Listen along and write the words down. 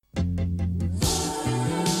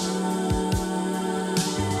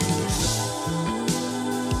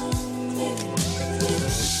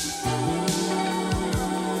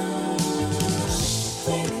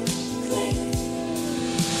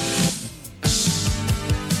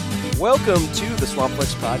Welcome to the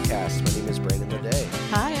Swampflix Podcast. My name is Brandon O'Day.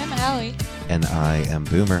 Hi, I'm Allie. And I am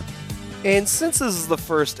Boomer. And since this is the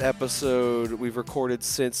first episode we've recorded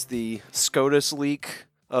since the SCOTUS leak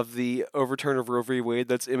of the overturn of Roe v. Wade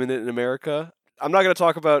that's imminent in America, I'm not going to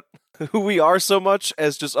talk about who we are so much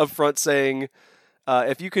as just upfront saying,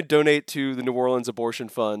 if you could donate to the New Orleans Abortion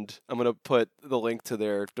Fund, I'm going to put the link to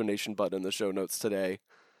their donation button in the show notes today.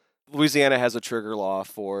 Louisiana has a trigger law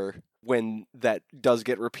for when that does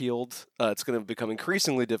get repealed. It's going to become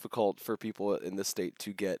increasingly difficult for people in the state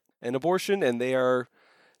to get an abortion, and they are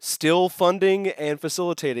still funding and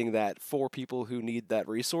facilitating that for people who need that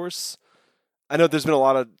resource. I know there's been a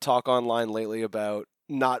lot of talk online lately about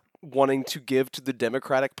not wanting to give to the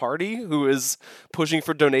Democratic Party, who is pushing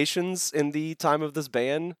for donations in the time of this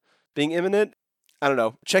ban being imminent. I don't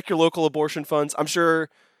know. Check your local abortion funds. I'm sure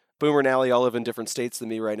Boomer and Allie all live in different states than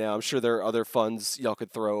me right now. I'm sure there are other funds y'all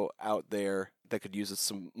could throw out there that could use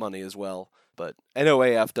some money as well. But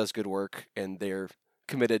NOAF does good work, and they're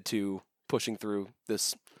committed to pushing through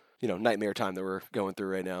this, nightmare time that we're going through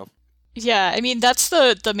right now. Yeah, I mean, that's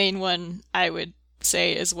the main one I would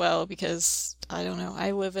say as well, because, I don't know,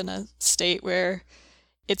 I live in a state where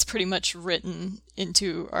it's pretty much written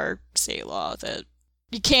into our state law that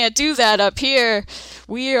you can't do that up here.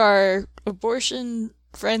 We are abortion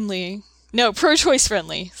friendly. No, pro-choice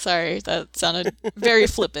friendly. Sorry, that sounded very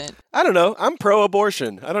flippant. I don't know. I'm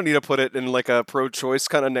pro-abortion. I don't need to put it in like a pro-choice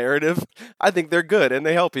kind of narrative. I think they're good and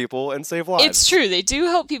they help people and save lives. It's true. They do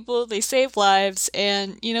help people. They save lives.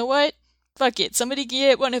 And you know what? Fuck it. Somebody can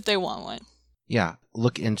get one if they want one. Yeah,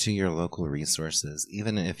 look into your local resources.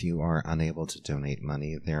 Even if you are unable to donate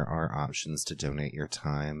money, there are options to donate your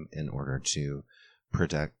time in order to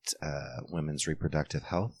protect women's reproductive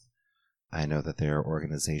health. I know that there are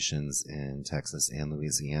organizations in Texas and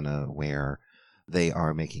Louisiana where they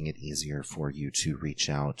are making it easier for you to reach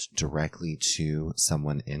out directly to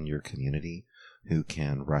someone in your community who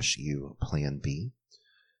can rush you Plan B.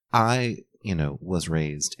 I, was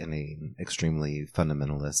raised in an extremely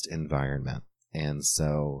fundamentalist environment, and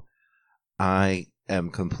so I am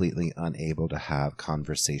completely unable to have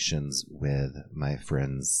conversations with my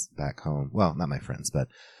friends back home. Well, not my friends, but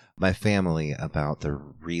my family about the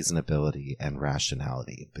reasonability and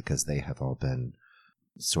rationality, because they have all been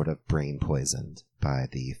sort of brain poisoned by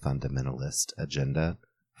the fundamentalist agenda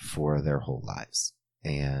for their whole lives.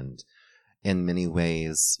 And in many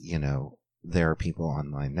ways, there are people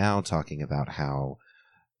online now talking about how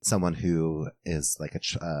someone who is like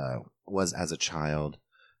was as a child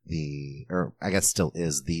or I guess still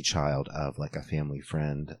is the child of like a family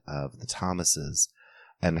friend of the Thomases,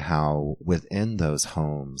 and how within those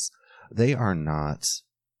homes, they are not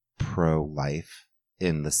pro-life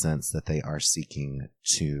in the sense that they are seeking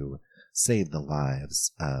to save the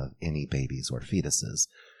lives of any babies or fetuses.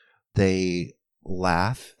 They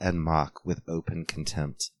laugh and mock with open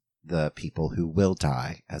contempt the people who will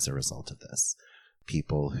die as a result of this.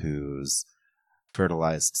 People whose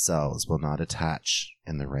fertilized cells will not attach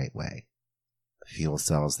in the right way. Fetal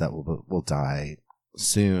cells that will die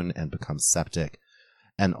soon and become septic,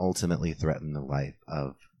 and ultimately threaten the life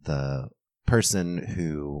of the person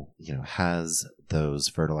who, has those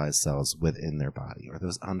fertilized cells within their body, or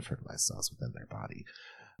those unfertilized cells within their body.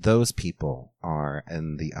 Those people are,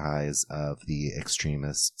 in the eyes of the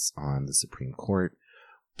extremists on the Supreme Court,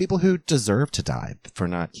 people who deserve to die for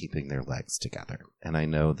not keeping their legs together. And I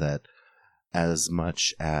know that as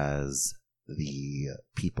much as the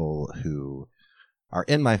people who are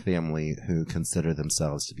in my family who consider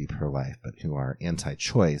themselves to be pro-life, but who are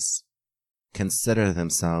anti-choice, consider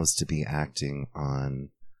themselves to be acting on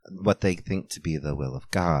what they think to be the will of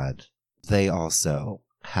God, they also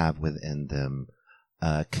have within them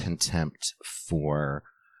a contempt for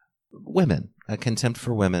women, and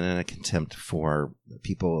a contempt for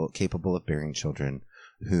people capable of bearing children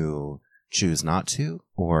who choose not to,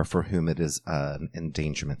 or for whom it is an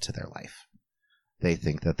endangerment to their life. They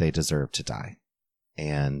think that they deserve to die.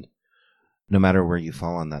 And no matter where you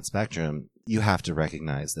fall on that spectrum, you have to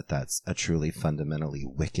recognize that that's a truly fundamentally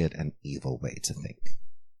wicked and evil way to think.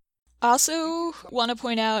 Also want to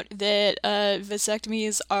point out that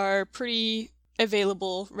vasectomies are pretty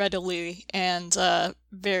available readily and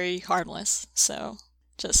very harmless. So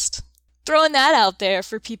just throwing that out there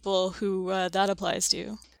for people who that applies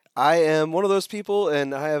to. I am one of those people,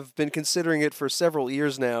 and I have been considering it for several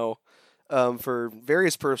years now, for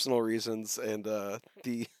various personal reasons, and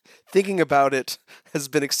the thinking about it has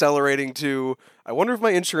been accelerating to, I wonder if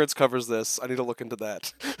my insurance covers this. I need to look into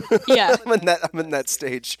that. Yeah. I'm in that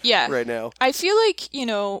stage right now. I feel like,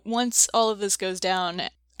 once all of this goes down,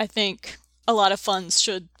 I think a lot of funds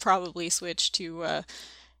should probably switch to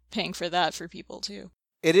paying for that for people too.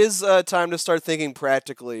 It is time to start thinking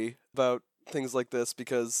practically about things like this,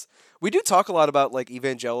 because we do talk a lot about like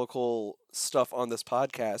evangelical stuff on this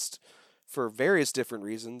podcast for various different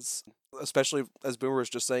reasons, especially as Boomer was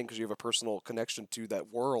just saying, because you have a personal connection to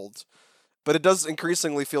that world. But it does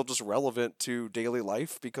increasingly feel just relevant to daily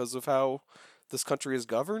life because of how this country is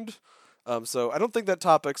governed. So I don't think that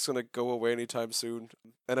topic's going to go away anytime soon.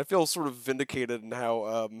 And I feel sort of vindicated in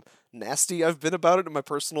how nasty I've been about it in my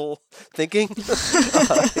personal thinking.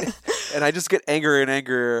 And I just get angrier and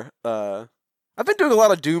angrier. I've been doing a lot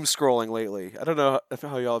of doom scrolling lately. I don't know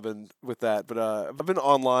how y'all have been with that, but I've been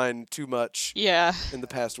online too much in the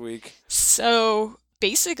past week. So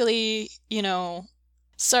basically,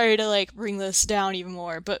 sorry to like bring this down even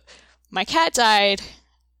more, but my cat died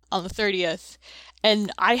on the 30th,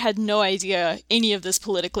 and I had no idea any of this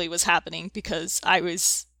politically was happening because I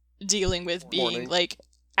was dealing with being like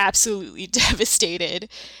absolutely devastated.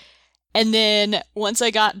 And then once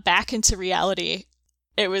I got back into reality,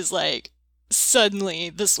 it was like suddenly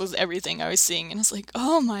this was everything I was seeing, and I was like,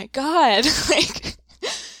 oh my god, like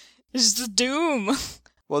it's the doom.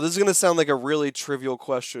 Well, this is going to sound like a really trivial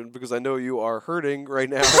question because I know you are hurting right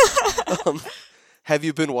now. Have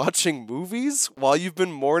you been watching movies while you've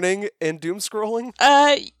been mourning and doom scrolling?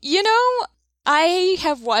 I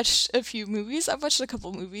have watched a few movies. I've watched a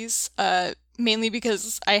couple movies, mainly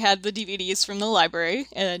because I had the DVDs from the library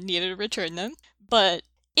and needed to return them. But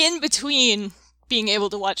in between being able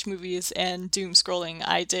to watch movies and doom scrolling,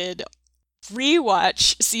 I did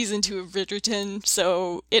rewatch season 2 of Bridgerton,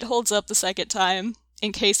 so it holds up the second time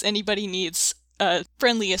in case anybody needs a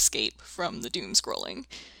friendly escape from the doom scrolling.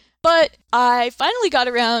 But I finally got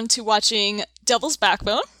around to watching Devil's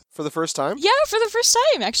Backbone. For the first time? Yeah, for the first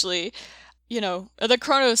time, actually. The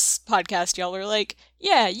Kronos podcast, y'all were like,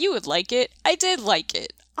 yeah, you would like it. I did like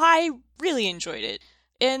it. I really enjoyed it.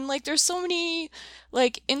 And, like, there's so many,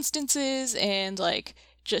 like, instances and, like,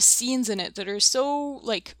 just scenes in it that are so,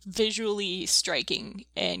 like, visually striking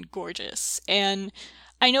and gorgeous. And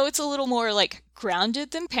I know it's a little more, like,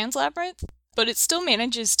 grounded than Pan's Labyrinth, but it still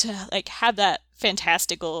manages to, like, have that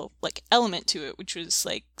fantastical, like, element to it, which was,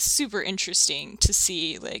 like, super interesting to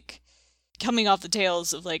see, like, coming off the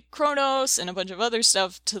tales of, like, Kronos and a bunch of other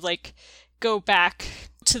stuff to, like, go back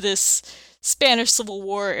to this Spanish Civil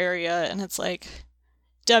War area, and it's, like,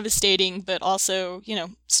 devastating, but also,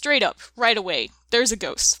 straight up, right away, there's a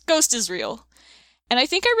ghost. Ghost is real. And I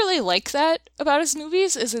think I really like that about his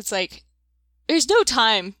movies, is it's, like, there's no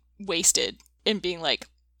time wasted in being, like,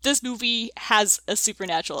 this movie has a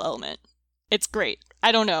supernatural element. It's great.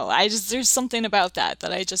 I don't know. There's something about that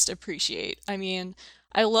I just appreciate. I mean,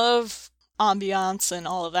 I love ambiance and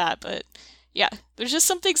all of that, but yeah, there's just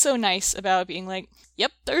something so nice about being like,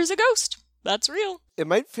 yep, there's a ghost. That's real. It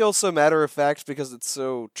might feel so matter-of-fact because it's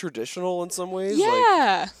so traditional in some ways.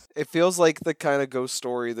 Yeah. Like, it feels like the kind of ghost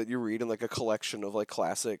story that you read in, like, a collection of, like,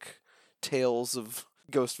 classic tales of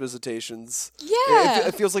ghost visitations. Yeah.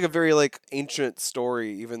 It feels like a very, like, ancient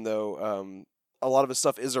story, even though a lot of his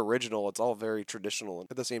stuff is original. It's all very traditional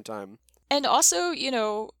at the same time. And also,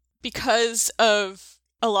 because of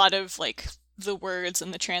a lot of, like, the words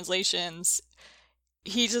and the translations,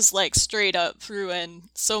 he just, like, straight up threw in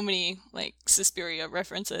so many, like, Suspiria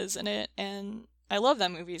references in it, and I love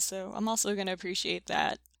that movie, so I'm also gonna appreciate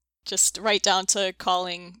that. Just right down to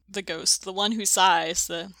calling the ghost the one who sighs,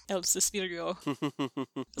 the El Suspirio.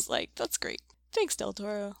 It's like, that's great. Thanks, Del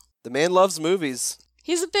Toro. The man loves movies.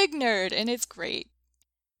 He's a big nerd, and it's great.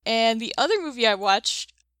 And the other movie I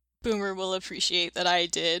watched, Boomer will appreciate that I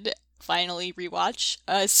did finally rewatch,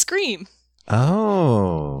 Scream.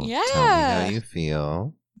 Oh. Yeah. Tell me how you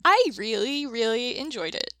feel. I really, really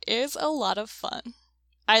enjoyed it. It's a lot of fun.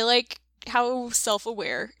 I like how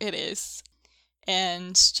self-aware it is,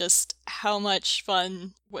 and just how much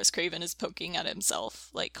fun Wes Craven is poking at himself,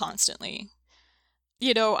 like, constantly.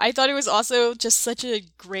 I thought it was also just such a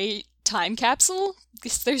great time capsule,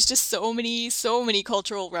 because there's just so many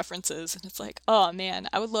cultural references, and it's like, oh man,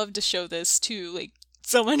 I would love to show this to, like,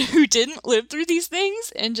 someone who didn't live through these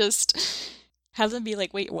things, and just have them be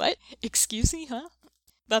like, wait, what? Excuse me, huh?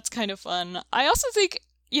 That's kind of fun. I also think,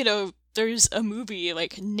 there's a movie,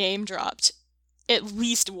 like, name-dropped, at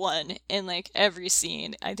least one, in, like, every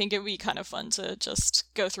scene. I think it would be kind of fun to just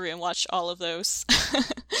go through and watch all of those.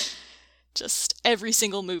 Just every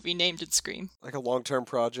single movie named in Scream. Like a long-term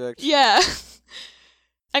project. Yeah.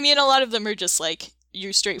 I mean, a lot of them are just, like,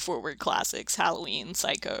 your straightforward classics. Halloween,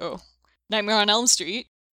 Psycho, Nightmare on Elm Street.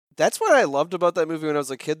 That's what I loved about that movie when I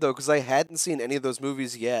was a kid, though, because I hadn't seen any of those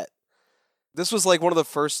movies yet. This was, like, one of the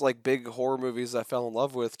first, like, big horror movies I fell in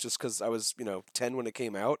love with, just because I was, 10 when it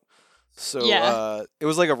came out. So Yeah. it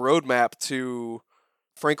was like a roadmap to,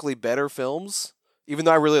 frankly, better films. Even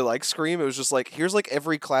though I really like Scream, it was just like, here's like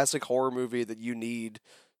every classic horror movie that you need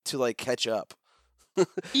to like catch up.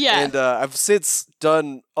 Yeah. And I've since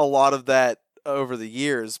done a lot of that over the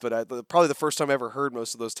years, but probably the first time I ever heard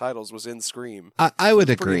most of those titles was in Scream. I So would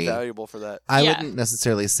it's pretty agree. valuable for that. I Yeah. wouldn't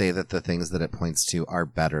necessarily say that the things that it points to are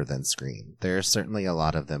better than Scream. There are certainly a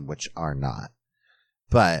lot of them which are not.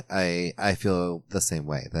 But I feel the same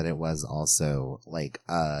way, that it was also like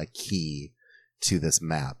a key to this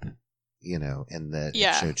map, you know, and that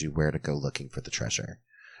Yeah. it showed you where to go looking for the treasure.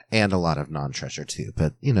 And a lot of non-treasure too.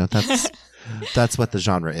 But, you know, that's what the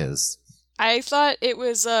genre is. I thought it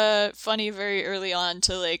was funny very early on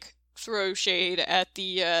to like throw shade at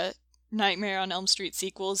the Nightmare on Elm Street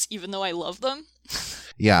sequels, even though I love them.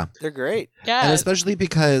 Yeah. They're great. Yeah. And especially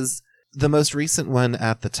because the most recent one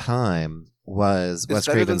at the time was It's Wes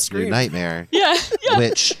better than Craven's New Scream. Nightmare, yeah.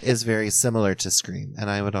 which is very similar to Scream, and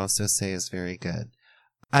I would also say is very good.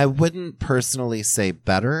 I wouldn't personally say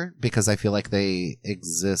better, because I feel like they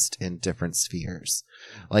exist in different spheres.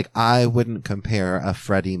 Like, I wouldn't compare a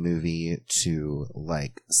Freddy movie to,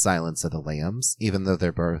 like, Silence of the Lambs, even though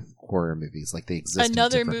they're both horror movies. Like, they exist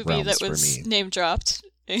Another in different movie realms that was for me. name dropped.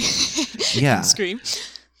 Yeah. in Scream.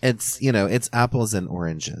 It's, you know, it's apples and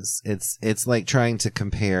oranges. It's like trying to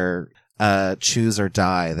compare Choose or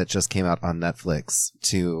Die that just came out on Netflix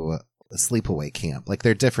to Sleepaway Camp. Like,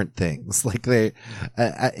 they're different things. Like, they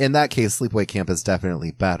in that case, Sleepaway Camp is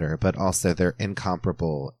definitely better, but also they're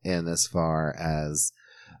incomparable in as far as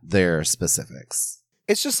their specifics.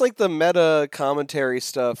 It's just like the meta commentary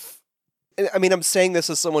stuff. I mean, I'm saying this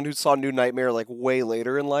as someone who saw New Nightmare like way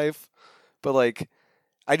later in life, but like,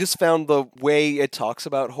 I just found the way it talks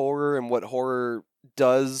about horror and what horror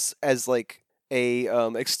does as like a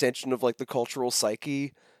extension of like the cultural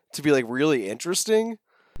psyche to be like really interesting.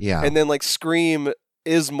 Yeah. And then like Scream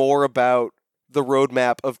is more about the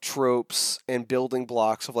roadmap of tropes and building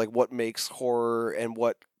blocks of like what makes horror and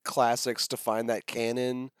what classics define that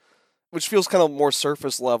canon, which feels kind of more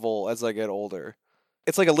surface level as I get older.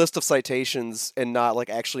 It's like a list of citations and not like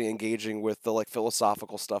actually engaging with the like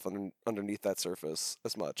philosophical stuff underneath that surface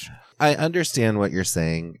as much. I understand what you're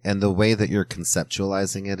saying, and the way that you're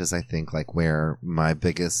conceptualizing it is, I think, like where my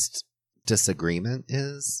biggest disagreement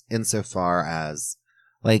is, insofar as,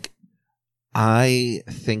 like, I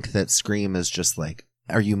think that Scream is just like,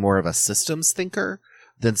 are you more of a systems thinker?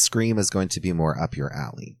 Then Scream is going to be more up your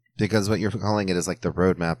alley, because what you're calling it is like the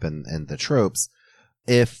roadmap and the tropes.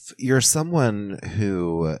 If you're someone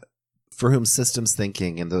for whom systems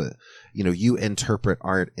thinking and you interpret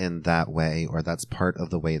art in that way, or that's part of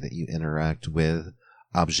the way that you interact with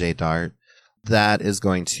objet d'art, that is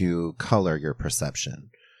going to color your perception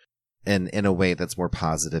in a way that's more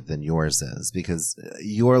positive than yours is, because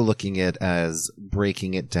you're looking at it as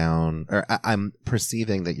breaking it down, or I'm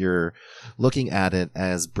perceiving that you're looking at it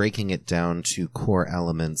as breaking it down to core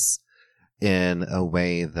elements in a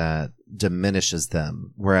way that diminishes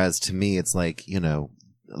them. Whereas to me, it's like,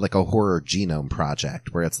 like a horror genome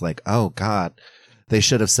project where it's like, oh God, they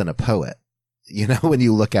should have sent a poet, when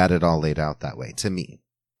you look at it all laid out that way, to me.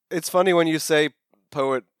 It's funny when you say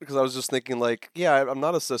poet, because I was just thinking like, yeah, I'm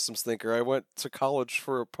not a systems thinker. I went to college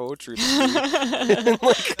for a poetry degree. And,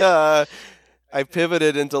 like, I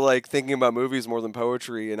pivoted into like thinking about movies more than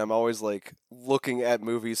poetry, and I'm always like looking at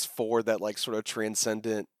movies for that like sort of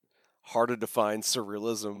transcendent, hard to define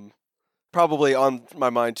surrealism. Probably on my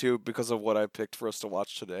mind too because of what I picked for us to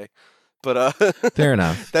watch today. But fair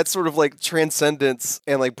enough. That sort of like transcendence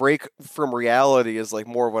and like break from reality is like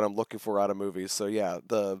more of what I'm looking for out of movies. So yeah,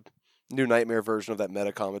 the New Nightmare version of that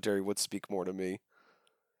meta commentary would speak more to me.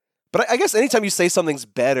 But I guess anytime you say something's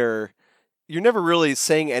better, you're never really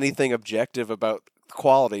saying anything objective about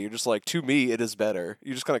quality. You're just like, to me, it is better.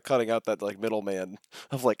 You're just kind of cutting out that like middleman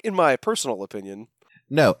of like, in my personal opinion.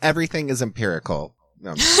 No, everything is empirical.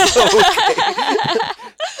 No.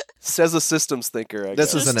 Says a systems thinker, I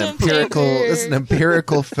This guess. is an System empirical. thinker. This is an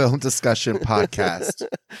empirical film discussion podcast.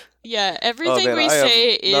 Yeah, everything man, we I am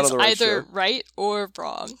say not is on the right either show. right or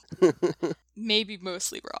wrong. Maybe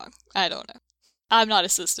mostly wrong. I don't know. I'm not a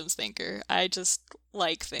systems thinker. I just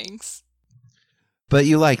like things. But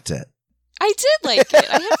you liked it. I did like it.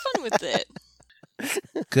 I had fun with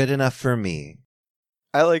it. Good enough for me.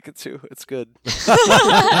 I like it too. It's good.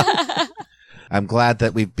 I'm glad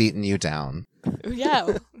that we've beaten you down.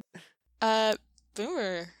 Yeah.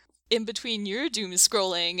 Boomer, in between your doom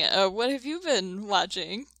scrolling, what have you been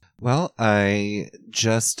watching? Well, I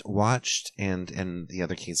just watched, and in the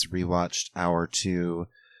other case, rewatched our two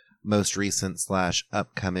most recent /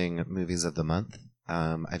 upcoming movies of the month.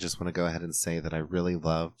 I just want to go ahead and say that I really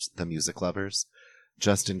loved The Music Lovers,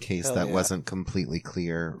 just in case Hell that yeah. wasn't completely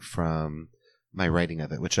clear from my writing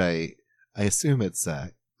of it, which I assume it's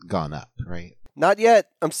gone up, right? Not yet.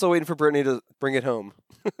 I'm still waiting for Brittany to bring it home.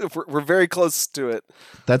 We're very close to it.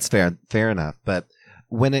 That's fair enough. But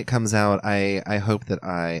when it comes out, I hope that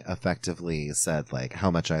I effectively said like how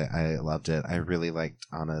much I loved it. I really liked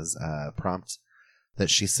Anna's prompt that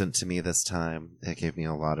she sent to me this time. It gave me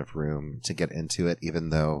a lot of room to get into it, even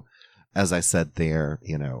though, as I said there,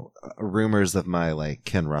 rumors of my like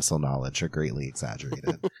Ken Russell knowledge are greatly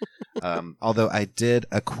exaggerated. Although I did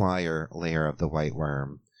acquire Lair of the White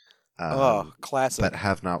Worm. Classic. But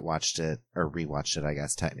have not watched it or rewatched it, I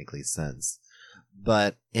guess, technically since.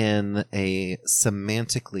 But in a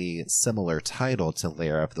semantically similar title to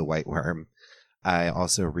Lair of the White Worm, I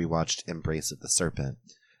also rewatched Embrace of the Serpent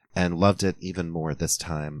and loved it even more this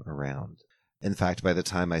time around. In fact, by the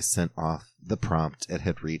time I sent off the prompt, it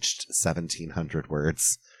had reached 1,700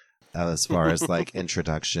 words as far as like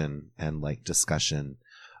introduction and like discussion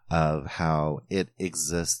of how it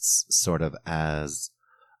exists sort of as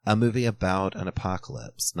a movie about an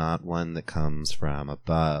apocalypse, not one that comes from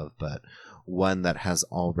above, but one that has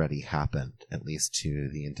already happened, at least to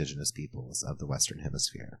the indigenous peoples of the Western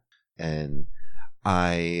Hemisphere. And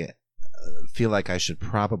I feel like I should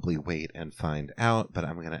probably wait and find out, but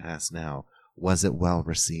I'm going to ask now, was it well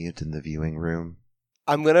received in the viewing room?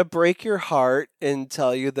 I'm going to break your heart and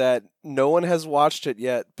tell you that no one has watched it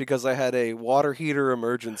yet because I had a water heater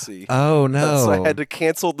emergency. Oh, no. So I had to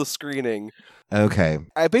cancel the screening. Okay.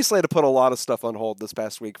 I basically had to put a lot of stuff on hold this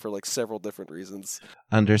past week for like several different reasons.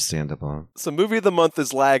 Understandable. So movie of the month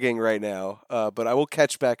is lagging right now, but I will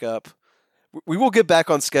catch back up. We will get back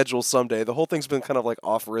on schedule someday. The whole thing's been kind of like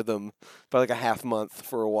off rhythm by like a half month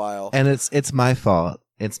for a while. And it's my fault.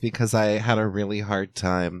 It's because I had a really hard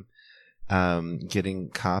time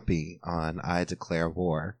getting copy on I Declare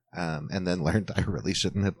War, and then learned I really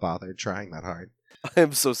shouldn't have bothered trying that hard.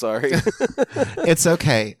 I'm so sorry. It's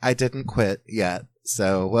okay. I didn't quit yet.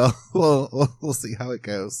 So we'll see how it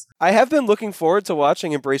goes. I have been looking forward to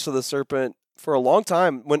watching Embrace of the Serpent for a long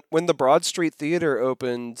time. When the Broad Street Theater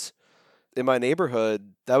opened in my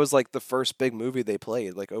neighborhood, that was like the first big movie they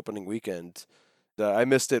played, like opening weekend. I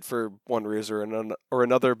missed it for one reason or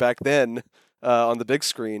another back then on the big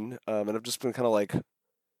screen, and I've just been kind of like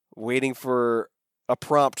waiting for a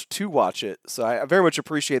prompt to watch it. So I very much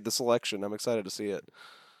appreciate the selection. I'm excited to see it.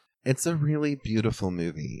 It's a really beautiful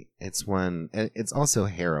movie. It's also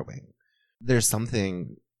harrowing. There's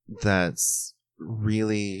something that's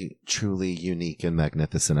really, truly unique and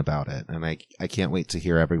magnificent about it. And I can't wait to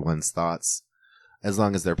hear everyone's thoughts, as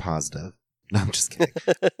long as they're positive. No, I'm just kidding.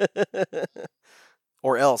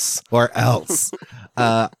 Or else.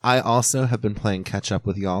 I also have been playing catch up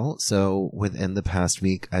with y'all. So within the past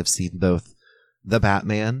week, I've seen both The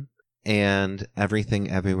Batman and Everything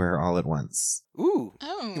Everywhere All at Once. Ooh.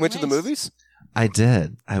 Oh, You went to the nice. movies? I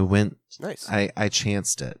did. I went. Nice. I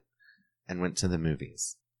chanced it and went to the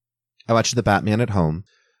movies. I watched The Batman at home,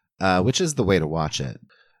 which is the way to watch it.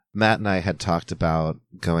 Matt and I had talked about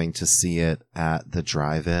going to see it at the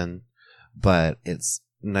drive-in, but it's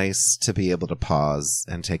nice to be able to pause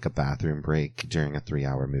and take a bathroom break during a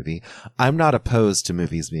 3-hour movie. I'm not opposed to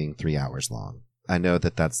movies being 3 hours long. I know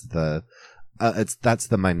that that's the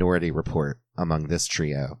minority report among this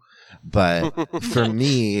trio. But for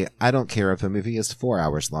me, I don't care if a movie is 4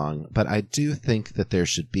 hours long, but I do think that there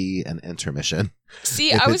should be an intermission.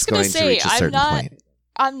 See, if I was it's going to say, reach a certain point.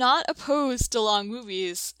 I'm not opposed to long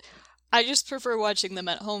movies. I just prefer watching them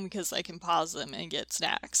at home because I can pause them and get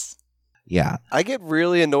snacks. Yeah. I get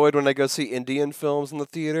really annoyed when I go see Indian films in the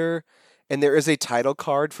theater and there is a title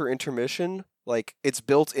card for intermission. Like, it's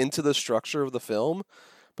built into the structure of the film.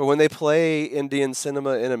 But when they play Indian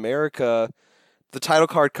cinema in America, the title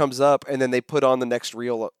card comes up and then they put on the next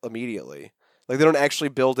reel immediately. Like, they don't actually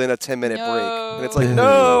build in a 10-minute break. And it's like, No.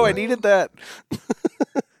 no, I needed that.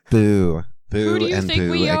 Boo. Who Boo do you and think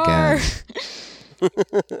boo we again. are?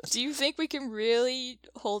 Do you think we can really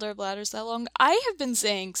hold our bladders that long? I have been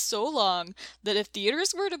saying so long that if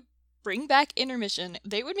theaters were to bring back intermission,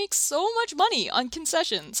 they would make so much money on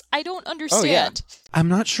concessions. I don't understand. I'm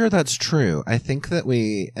not sure that's true. I think that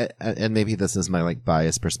and maybe this is my like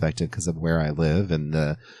biased perspective because of where I live and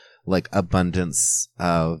the like abundance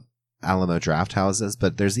of Alamo draft houses,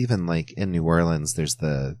 but there's even like in New Orleans,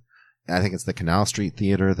 I think it's the Canal Street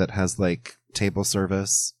Theater that has like table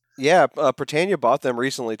service. Yeah, Britannia bought them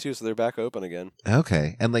recently too, so they're back open again.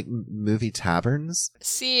 Okay. And like movie taverns.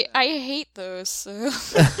 See, I hate those. So.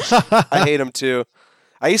 I hate them too.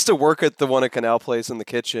 I used to work at the one at Canal Place in the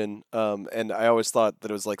kitchen, and I always thought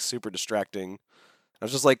that it was like super distracting I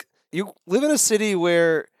was just like, you live in a city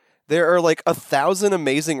where there are like 1,000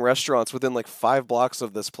 amazing restaurants within like 5 blocks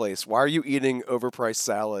of this place. Why are you eating overpriced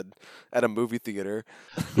salad at a movie theater?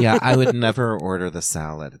 Yeah, I would never order the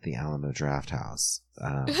salad at the Alamo Draft House,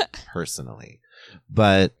 personally.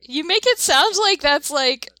 But You make it sound like that's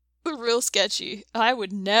like real sketchy. I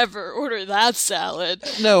would never order that salad.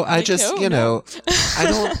 no, I Like, just, oh, you know,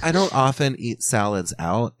 no. I don't often eat salads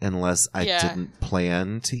out unless I Yeah. didn't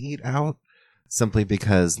plan to eat out. Simply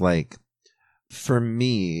because, like, for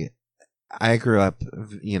me, I grew up,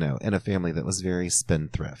 you know, in a family that was very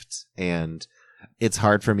spendthrift, and it's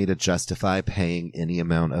hard for me to justify paying any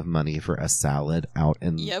amount of money for a salad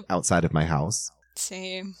outside of my house.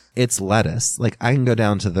 Same. It's lettuce. Like, I can go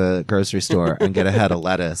down to the grocery store and get a head of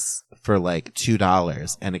lettuce for like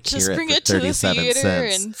 $2 and a Just carrot bring for it to the 37 theater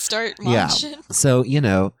cents. and start Yeah. munching. So, you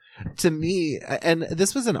know, to me, and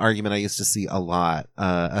this was an argument I used to see a lot,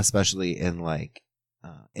 especially in like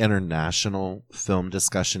international film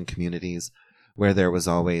discussion communities, where there was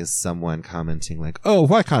always someone commenting like, oh,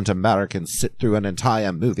 why can't Americans sit through an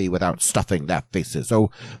entire movie without stuffing their faces? Oh,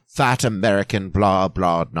 fat American blah,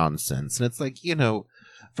 blah nonsense. And it's like, you know,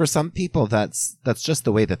 for some people, that's just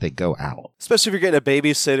the way that they go out. Especially if you're getting a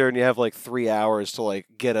babysitter and you have like 3 hours to like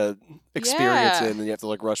get a experience Yeah. in, and you have to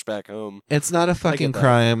like rush back home. It's not a fucking that.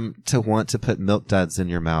 crime to want to put milk duds in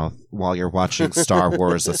your mouth while you're watching Star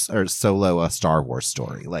Wars or Solo, a Star Wars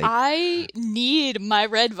story. Like, I need my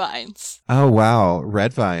red vines. oh wow,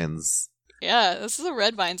 red vines. Yeah, this is a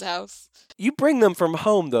red vines house. You bring them from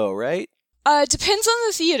home though, right? Depends on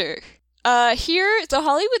the theater. Here, the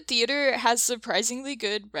Hollywood Theater has surprisingly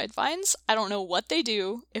good red vines. I don't know what they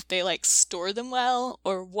do, if they like store them well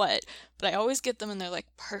or what, but I always get them and they're like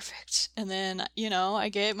perfect. And then, you know, I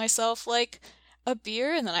get myself like a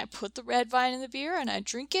beer and then I put the red vine in the beer and I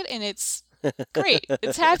drink it and it's great.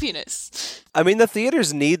 It's happiness. I mean, the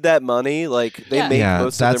theaters need that money. Like they Yeah. make Yeah,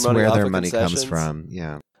 most that's of their money where off their of money comes concessions. from.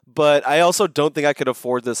 Yeah. But I also don't think I could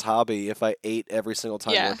afford this hobby if I ate every single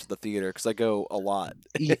time I Yeah. went to the theater, because I go a lot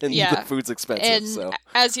Y- and Yeah. the food's expensive. And So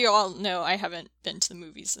as you all know, I haven't been to the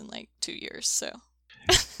movies in like 2 years, so.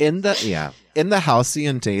 In the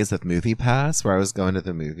halcyon days of Movie Pass, where I was going to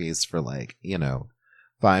the movies for like, you know,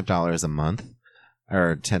 $5 a month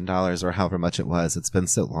or $10 or however much it was. It's been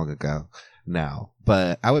so long ago now,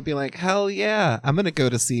 but I would be like, hell yeah, I'm going to go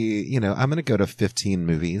to see, you know, I'm going to go to 15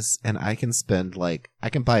 movies and I can spend like, I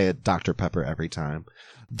can buy a Dr. Pepper every time.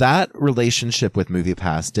 That relationship with Movie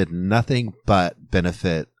Pass did nothing but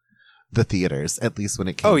benefit the theaters, at least when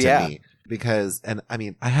it came to me. Because, and I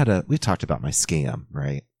mean, we talked about my scam,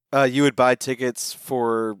 right? you would buy tickets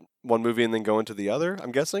for one movie and then go into the other,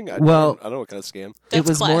 I'm guessing? I don't know what kind of scam. It That's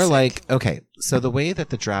was more classic. like, okay, so the way that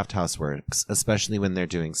the Draft House works, especially when they're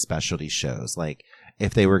doing specialty shows, like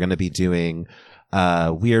if they were going to be doing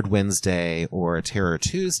Weird Wednesday or Terror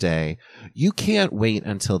Tuesday, you can't wait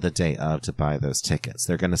until the day of to buy those tickets.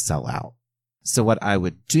 They're going to sell out. So what I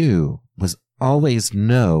would do was always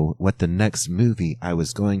know what the next movie I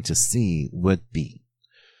was going to see would be.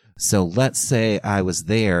 So let's say I was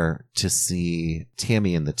there to see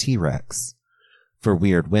Tammy and the T-Rex for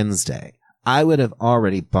Weird Wednesday. I would have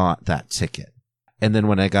already bought that ticket. And then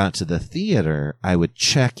when I got to the theater, I would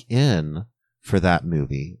check in for that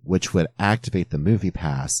movie, which would activate the Movie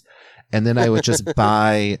Pass. And then I would just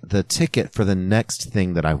buy the ticket for the next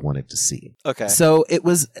thing that I wanted to see. Okay. So it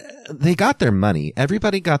was, they got their money.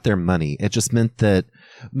 Everybody got their money. It just meant that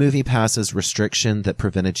Movie Pass's restriction that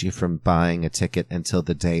prevented you from buying a ticket until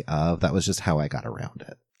the day of, that was just how I got around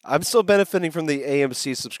it. I'm still benefiting from the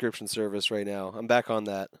AMC subscription service right now. I'm back on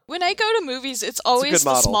that. When I go to movies, it's always good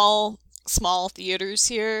the model. small theaters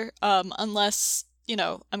here. Unless, you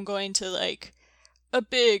know, I'm going to like a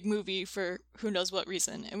big movie for who knows what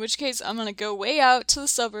reason. In which case, I'm gonna go way out to the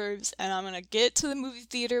suburbs and I'm gonna get to the movie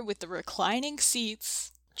theater with the reclining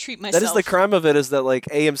seats. Treat myself. That is the crime of it, is that like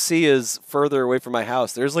AMC is further away from my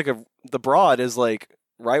house. There's like the Broad is like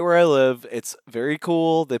right where I live. It's very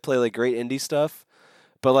cool. They play like great indie stuff.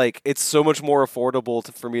 But like it's so much more affordable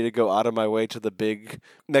for me to go out of my way to the big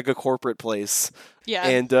mega corporate place. Yeah.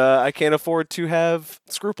 And I can't afford to have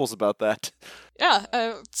scruples about that. Yeah,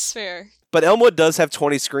 it's fair. But Elmwood does have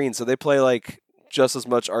 20 screens, so they play like just as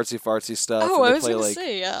much artsy fartsy stuff. Oh, and I they was play, gonna like,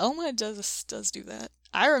 say, yeah, Elmwood does do that.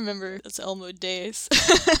 I remember those Elmwood days.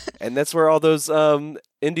 and that's where all those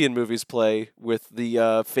Indian movies play with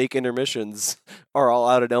the fake intermissions are all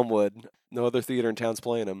out at Elmwood. No other theater in town's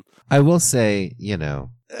playing them. I will say, you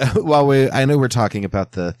know, I know we're talking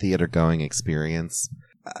about the theater going experience,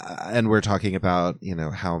 and we're talking about, you know,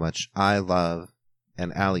 how much I love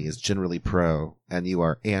and Allie is generally pro and you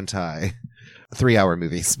are anti 3-hour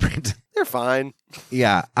movies. They're fine.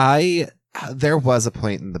 Yeah, there was a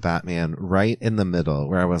point in the Batman right in the middle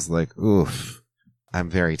where I was like, oof, I'm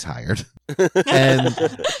very tired. And,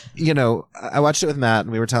 I watched it with Matt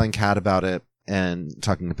and we were telling Kat about it and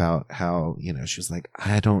talking about how, she was like,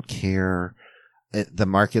 I don't care. The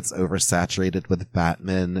market's oversaturated with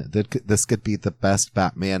Batman. This could be the best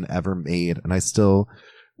Batman ever made. And I still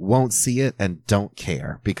won't see it and don't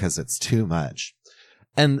care because it's too much.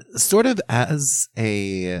 And sort of as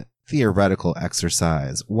a theoretical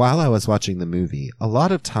exercise, while I was watching the movie, a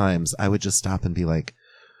lot of times I would just stop and be like,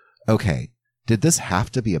 okay, did this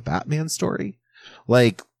have to be a Batman story?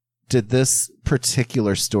 Like, did this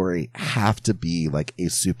particular story have to be like a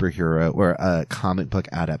superhero or a comic book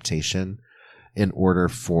adaptation in order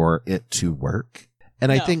for it to work? And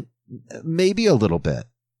no. I think maybe a little bit.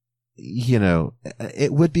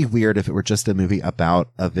 It would be weird if it were just a movie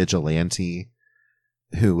about a vigilante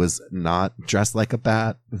who was not dressed like a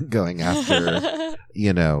bat going after,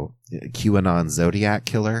 QAnon Zodiac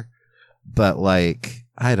killer. But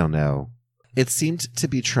I don't know. It seemed to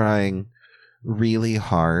be trying really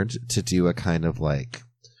hard to do a kind of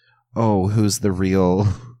who's the real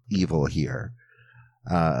evil here?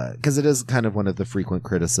 Because it is kind of one of the frequent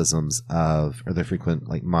criticisms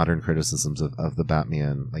modern criticisms of the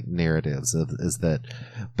Batman narratives is that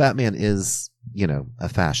Batman is a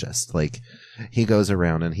fascist. He goes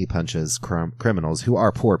around and he punches criminals who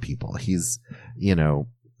are poor people. He's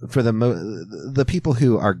for the people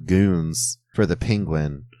who are goons for the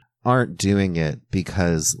Penguin aren't doing it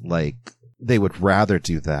because they would rather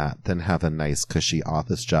do that than have a nice cushy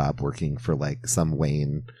office job working for some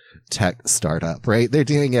Wayne tech startup, right? They're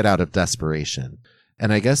doing it out of desperation.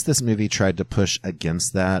 And I guess this movie tried to push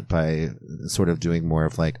against that by sort of doing more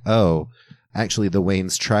of actually the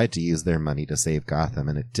Waynes tried to use their money to save Gotham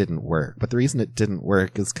and it didn't work. But the reason it didn't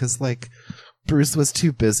work is because Bruce was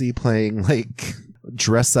too busy playing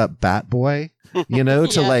dress up Batboy,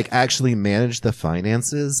 to actually manage the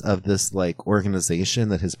finances of this organization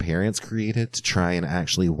that his parents created to try and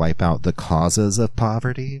actually wipe out the causes of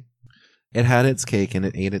poverty. It had its cake and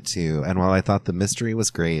it ate it too. And while I thought the mystery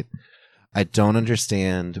was great, I don't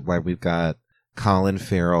understand why we've got Colin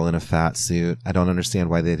Farrell in a fat suit. I don't understand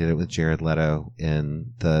why they did it with Jared Leto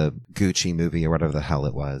in the Gucci movie or whatever the hell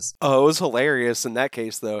it was. Oh, it was hilarious in that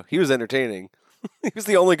case, though. He was entertaining. He was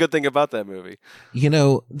the only good thing about that movie.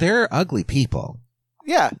 They're ugly people.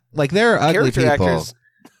 Yeah. They're ugly people. Actors.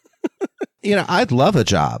 I'd love a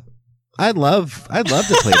job. I'd love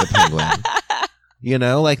to play the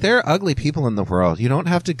Penguin. There are ugly people in the world. You don't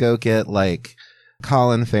have to go get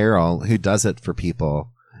Colin Farrell, who does it for people,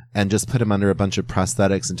 and just put him under a bunch of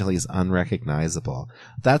prosthetics until he's unrecognizable.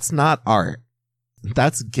 That's not art.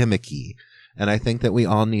 That's gimmicky. And I think that we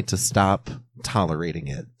all need to stop tolerating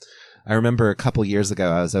it. I remember a couple years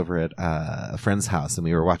ago, I was over at a friend's house and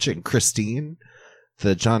we were watching Christine,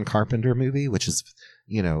 the John Carpenter movie, which is,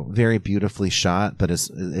 very beautifully shot, but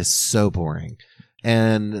is so boring.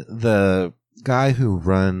 And the guy who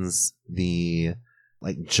runs the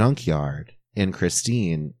junkyard in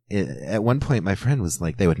Christine, at one point my friend was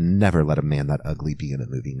like, they would never let a man that ugly be in a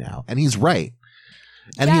movie now. And he's right.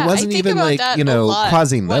 And he wasn't even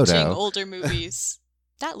Quasimodo. Watching older movies,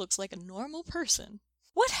 that looks like a normal person.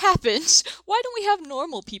 What happened? Why don't we have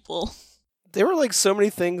normal people? There were so many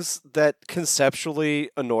things that conceptually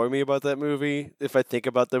annoy me about that movie if I think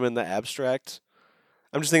about them in the abstract.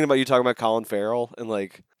 I'm just thinking about you talking about Colin Farrell and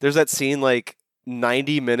there's that scene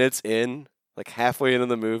 90 minutes in, halfway into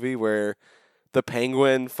the movie where the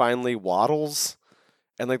Penguin finally waddles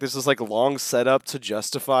and there's this long setup to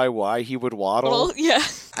justify why he would waddle. Well, yeah.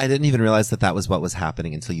 I didn't even realize that was what was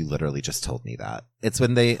happening until you literally just told me that. It's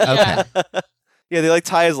when they okay. Yeah, they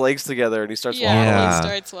tie his legs together and he starts waddling. Yeah, he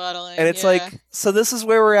starts waddling. And it's so this is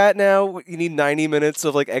where we're at now. You need 90 minutes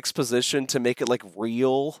of exposition to make it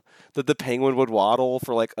real that the Penguin would waddle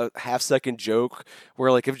for a half-second joke where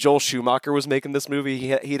if Joel Schumacher was making this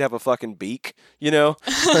movie, he'd have a fucking beak,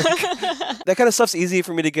 That kind of stuff's easy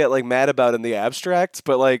for me to get mad about in the abstract,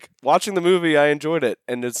 but watching the movie, I enjoyed it.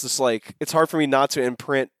 And it's just it's hard for me not to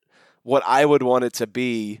imprint what I would want it to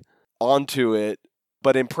be onto it.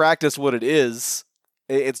 But in practice, what it is,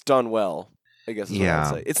 it's done well, I guess is what I'd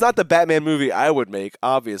say. It's not the Batman movie I would make,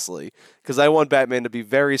 obviously, because I want Batman to be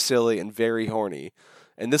very silly and very horny.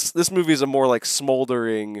 And this movie is a more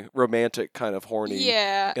smoldering, romantic kind of horny.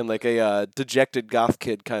 Yeah. In a dejected goth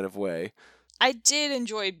kid kind of way. I did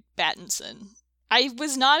enjoy Battinson. I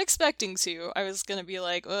was not expecting to. I was going to be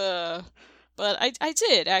ugh. But I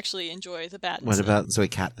did actually enjoy the Battinson. What about Zoe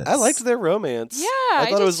Kravitz? I liked their romance. Yeah, I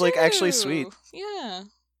thought it was too. actually sweet. Yeah.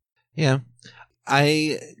 Yeah.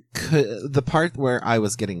 The part where I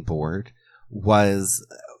was getting bored was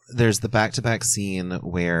there's the back-to-back scene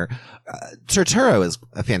where Turturro is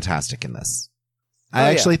fantastic in this. I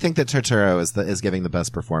actually think that Turturro is giving the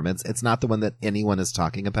best performance. It's not the one that anyone is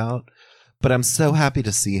talking about, but I'm so happy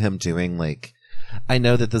to see him doing, like, I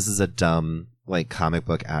know that this is a dumb, like, comic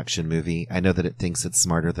book action movie. I know that it thinks it's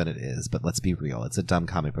smarter than it is, but let's be real. It's a dumb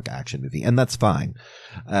comic book action movie, and that's fine.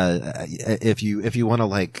 If you want to,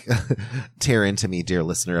 like, tear into me, dear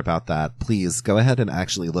listener, about that, please go ahead and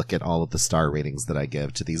actually look at all of the star ratings that I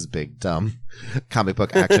give to these big, dumb comic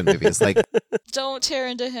book action movies. Like, Don't tear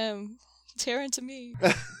into him. Tear into me.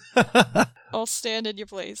 I'll stand in your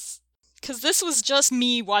place. Because this was just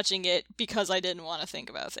me watching it because I didn't want to think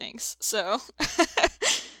about things. So...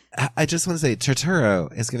 I just want to say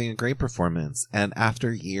Turturro is giving a great performance, and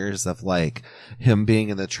after years of, like, him being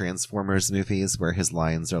in the Transformers movies where his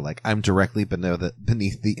lines are like, I'm directly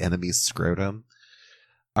beneath the enemy's scrotum,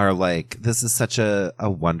 are like, this is such a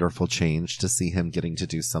wonderful change to see him getting to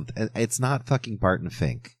do something. It's not fucking Barton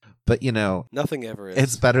Fink, but, you know, nothing ever is.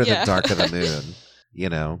 It's better than Dark of the Moon, you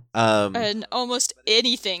know. And almost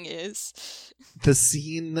anything is. The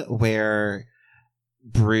scene where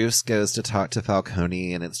Bruce goes to talk to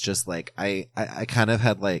Falcone, and it's just like, I kind of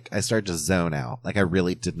had, like, I started to zone out. Like, I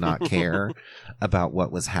really did not care about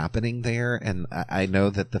what was happening there. And I know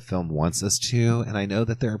that the film wants us to, and I know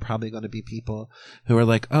that there are probably going to be people who are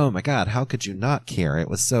like, oh my God, how could you not care? It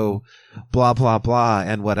was so blah, blah, blah,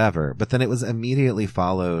 and whatever. But then it was immediately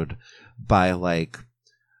followed by, like,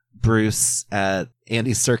 Bruce at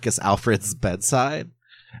Andy Serkis Alfred's bedside.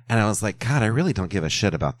 And I was like, God, I really don't give a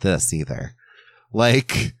shit about this either.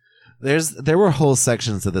 Like, there were whole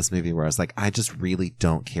sections of this movie where I was like, I just really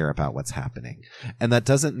don't care about what's happening. And that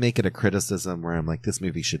doesn't make it a criticism where I'm like, this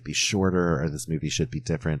movie should be shorter or this movie should be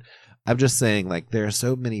different. I'm just saying, like, there are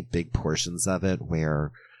so many big portions of it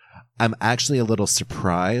where I'm actually a little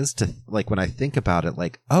surprised to, like, when I think about it,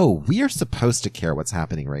 like, oh, we are supposed to care what's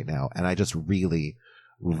happening right now. And I just really,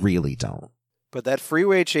 really don't. But that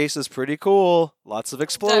freeway chase is pretty cool. Lots of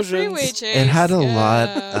explosions. That freeway chase. It had a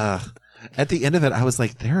lot. At the end of it, I was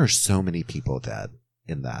like, there are so many people dead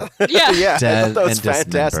in that. Yeah. Yeah, Dead that was and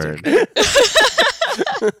fantastic.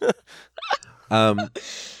 dismembered.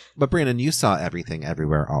 But Brandon, you saw Everything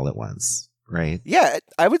Everywhere All at Once, right? Yeah,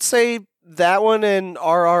 I would say that one and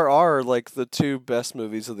RRR are like the two best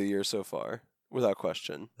movies of the year so far, without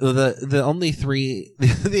question. The only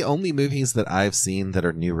the only movies that I've seen that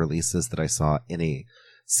are new releases that I saw in a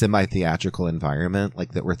semi-theatrical environment,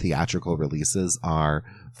 like that were theatrical releases, are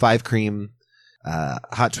Five Cream,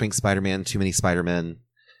 Hot Twink Spider-Man, Too Many Spider-Men,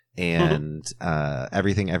 and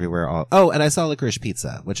Everything Everywhere All... Oh, and I saw Licorice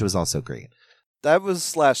Pizza, which was also great. That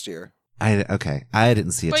was last year. I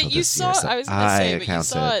didn't see it till But you this saw, year, so I was going to say, but you account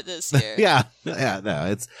saw it this year. Yeah,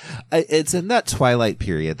 no, it's in that twilight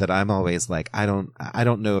period that I'm always like, I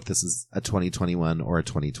don't know if this is a 2021 or a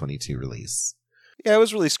 2022 release. Yeah, it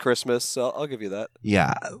was released Christmas, so I'll give you that.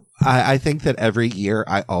 Yeah, I think that every year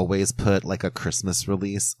I always put like a Christmas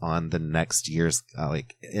release on the next year's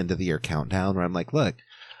like end of the year countdown, where I'm like, look,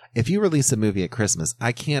 if you release a movie at Christmas,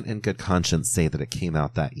 I can't in good conscience say that it came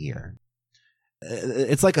out that year.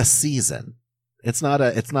 It's like a season. It's not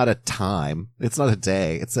a time. It's not a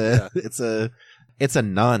day. It's a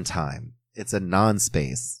non-time. It's a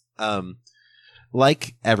non-space.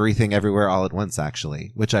 Like Everything Everywhere All at Once,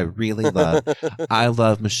 actually, which I really love. I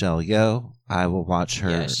love Michelle Yeoh. I will watch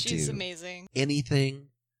her she's do amazing. anything.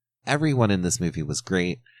 Everyone in this movie was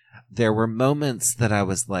great. There were moments that I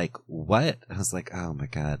was like, what? I was like, oh my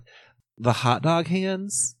God. The hot dog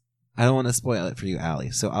hands? I don't want to spoil it for you,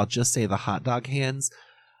 Allie. So I'll just say the hot dog hands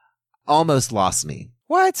almost lost me.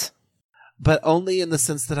 What? But only in the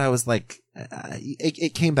sense that I was like,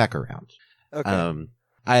 it came back around. Okay.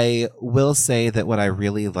 I will say that what I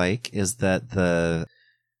really like is that the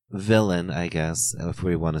villain, I guess, if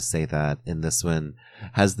we want to say that, in this one,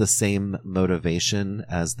 has the same motivation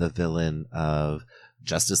as the villain of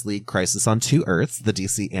Justice League Crisis on Two Earths, the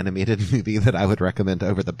DC animated movie that I would recommend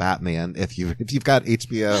over the Batman if you've got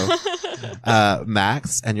HBO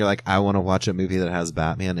Max and you're like, I want to watch a movie that has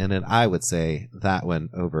Batman in it. I would say that one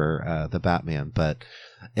over the Batman, but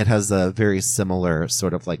it has a very similar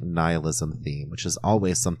sort of like nihilism theme, which is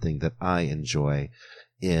always something that I enjoy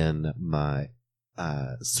in my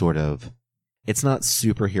sort of, it's not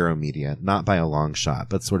superhero media, not by a long shot,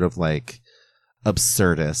 but sort of like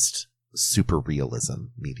absurdist super realism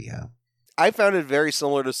media. I found it very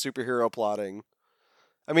similar to superhero plotting.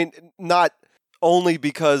 I mean, not only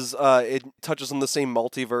because it touches on the same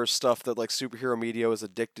multiverse stuff that like superhero media is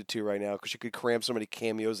addicted to right now, because you could cram so many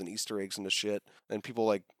cameos and Easter eggs into shit, and people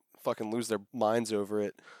like fucking lose their minds over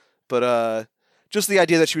it. But just the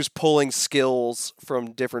idea that she was pulling skills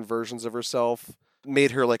from different versions of herself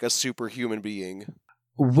made her like a superhuman being.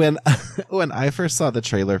 When when I first saw the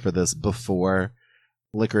trailer for this before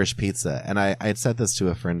Licorice Pizza, and I had said this to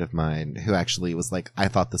a friend of mine who actually was like, I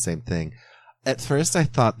thought the same thing. At first, I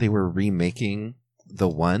thought they were remaking The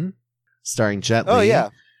One, starring Jet Li. Oh, yeah.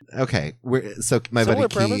 Okay, so my Similar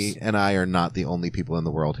buddy Key premise. and I are not the only people in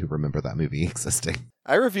the world who remember that movie existing.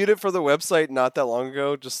 I reviewed it for the website not that long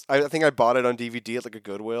ago. I think I bought it on DVD at like a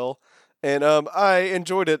Goodwill, and I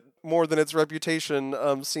enjoyed it more than its reputation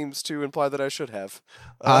seems to imply that I should have.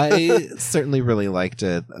 I certainly really liked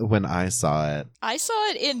it when I saw it. I saw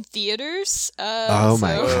it in theaters. Oh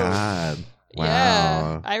my so- god. Wow.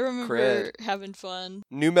 Yeah, I remember Cred. having fun.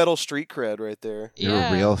 New metal street cred right there. You're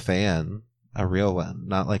Yeah. a real fan. A real one.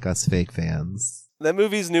 Not like us fake fans. That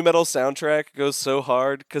movie's new metal soundtrack goes so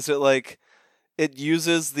hard because it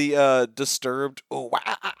uses the Disturbed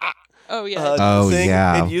Oh yeah. Oh, thing.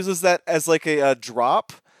 yeah. It uses that as like a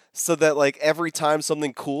drop, so that like every time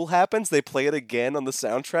something cool happens, they play it again on the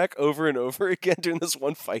soundtrack over and over again during this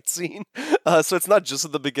one fight scene. So it's not just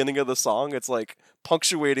at the beginning of the song; it's like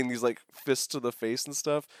punctuating these like fists to the face and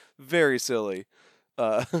stuff. Very silly.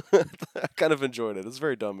 I kind of enjoyed it. It's a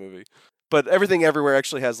very dumb movie, but Everything Everywhere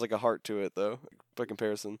actually has like a heart to it, though, by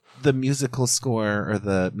comparison. The musical score or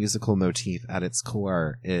the musical motif at its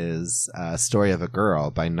core is Story of a Girl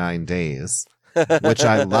by 9 Days, which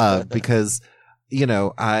I love because, you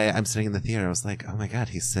know, I'm sitting in the theater and I was like, oh my God,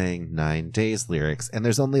 he's saying 9 Days lyrics. And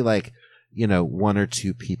there's only like, you know, 1 or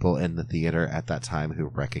 2 people in the theater at that time who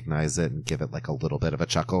recognize it and give it like a little bit of a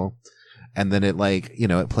chuckle. And then it like, you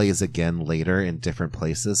know, it plays again later in different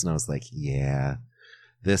places. And I was like, yeah,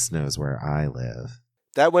 this knows where I live.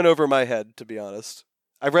 That went over my head, to be honest.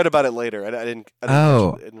 I read about it later. I didn't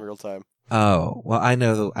Oh. watch it in real time. Oh, well, I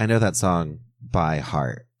know that song by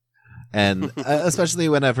heart. And especially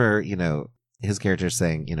whenever, you know, his character's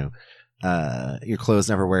saying, you know, your clothes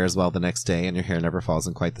never wear as well the next day and your hair never falls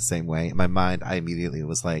in quite the same way. In my mind, I immediately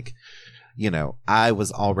was like, you know, I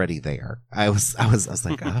was already there. I was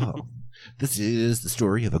like, oh, this is the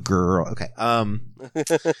story of a girl. Okay.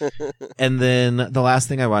 And then the last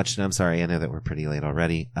thing I watched, and I'm sorry, I know that we're pretty late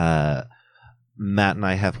already. Matt and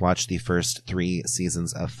I have watched the first 3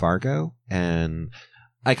 seasons of Fargo, and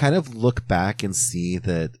I kind of look back and see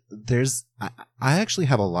that I actually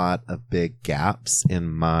have a lot of big gaps in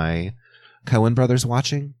my Coen brothers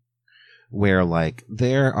watching, where like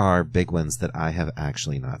there are big ones that I have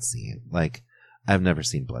actually not seen. Like I've never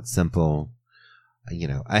seen Blood Simple. You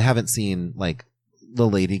know, I haven't seen like The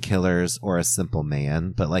Lady Killers or A Simple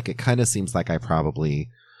Man, but like it kind of seems like I probably,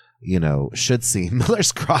 you know, should see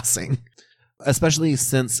Miller's Crossing, especially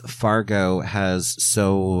since Fargo has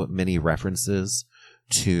so many references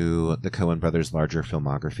to the Coen brothers' larger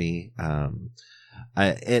filmography.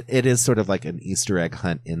 It is sort of like an Easter egg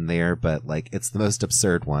hunt in there, but like it's the most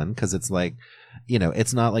absurd one because it's like, you know,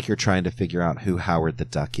 it's not like you're trying to figure out who Howard the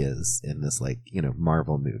Duck is in this like, you know,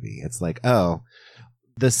 Marvel movie. It's like, oh,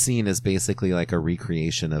 this scene is basically like a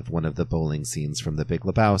recreation of one of the bowling scenes from The Big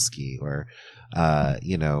Lebowski, or,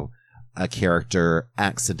 you know, a character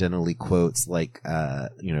accidentally quotes like,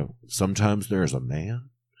 you know, sometimes there's a man.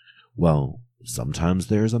 Well, sometimes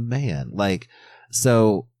there's a man. Like,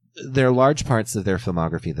 so there are large parts of their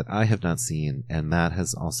filmography that I have not seen, and Matt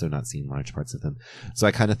has also not seen large parts of them. So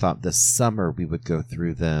I kind of thought this summer we would go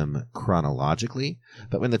through them chronologically,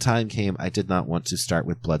 but when the time came, I did not want to start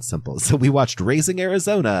with Blood Simple. So we watched Raising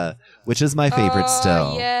Arizona, which is my favorite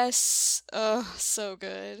still. Yes. Oh, so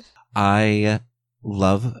good. I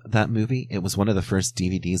love that movie. It was one of the first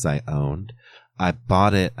DVDs I owned. I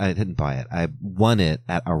bought it. I didn't buy it. I won it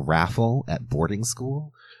at a raffle at boarding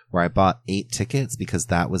school, where I bought 8 tickets because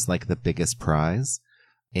that was like the biggest prize.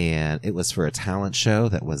 And it was for a talent show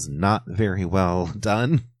that was not very well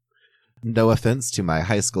done. No offense to my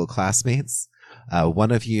high school classmates.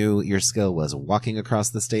 One of you, your skill was walking across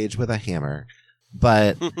the stage with a hammer.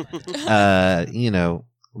 But, you know,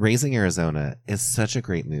 Raising Arizona is such a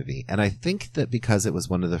great movie. And I think that because it was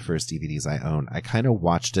one of the first DVDs I owned, I kind of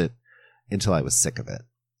watched it until I was sick of it,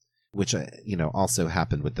 which, you know, also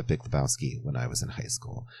happened with The Big Lebowski when I was in high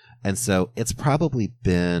school. And so it's probably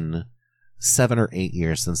been 7 or 8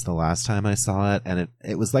 years since the last time I saw it. And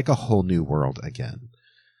it was like a whole new world again.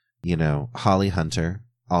 You know, Holly Hunter,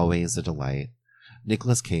 always a delight.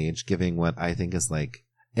 Nicolas Cage giving what I think is like,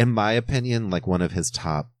 in my opinion, like one of his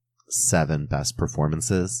top 7 best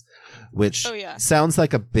performances, which sounds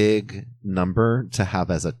like a big number to have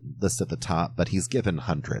as a list at the top, but he's given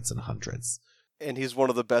hundreds and hundreds. And he's one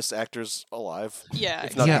of the best actors alive. Yeah,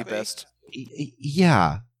 if not Yeah. the best.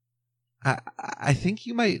 Yeah. I think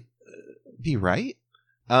you might be right.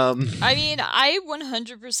 I mean, I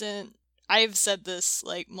 100%, I've said this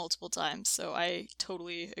like multiple times, so I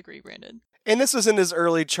totally agree, Brandon. And this was in his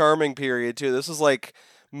early charming period too. This was like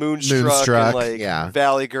Moonstruck and Moonstruck, like yeah.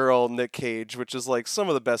 Valley Girl Nick Cage, which is like some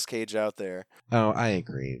of the best Cage out there. Oh, I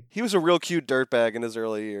agree. He was a real cute dirtbag in his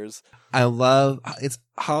early years. I love it's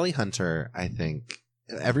Holly Hunter. I think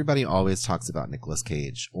everybody always talks about Nicolas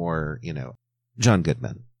Cage or John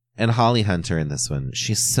Goodman. And Holly Hunter in this one,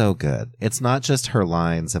 she's so good. It's not just her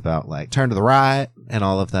lines about like turn to the right and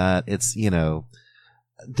all of that. It's,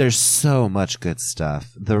 there's so much good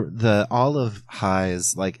stuff. The all of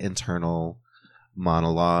High's like internal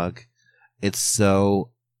monologue, it's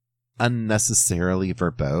so unnecessarily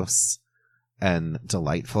verbose and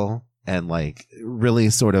delightful and like really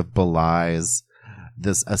sort of belies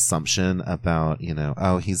this assumption about,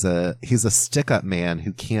 oh, he's a stick-up man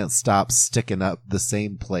who can't stop sticking up the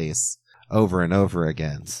same place over and over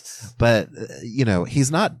again. But, he's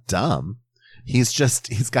not dumb. He's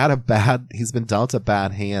been dealt a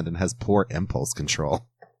bad hand and has poor impulse control.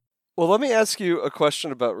 Well, let me ask you a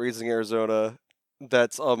question about Raising Arizona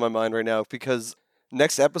that's on my mind right now, because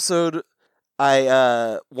next episode,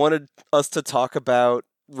 I wanted us to talk about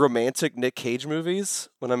romantic Nick Cage movies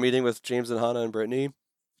when I'm meeting with James and Hannah and Brittany.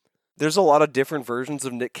 There's a lot of different versions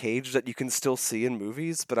of Nick Cage that you can still see in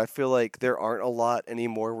movies, but I feel like there aren't a lot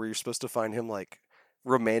anymore where you're supposed to find him like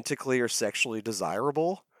romantically or sexually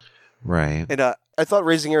desirable. Right. And I thought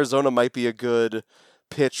Raising Arizona might be a good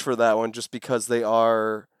pitch for that one just because they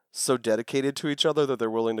are so dedicated to each other that they're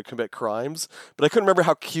willing to commit crimes. But I couldn't remember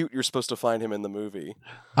how cute you're supposed to find him in the movie.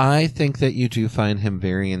 I think that you do find him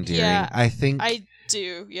very endearing. Yeah, I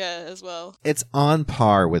do, yeah, as well. It's on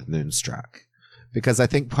par with Moonstruck. Because I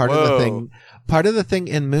think part of the thing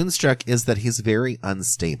in Moonstruck is that he's very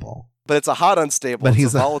unstable. But it's a hot unstable. But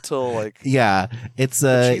he's a volatile, like it's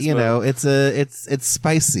it's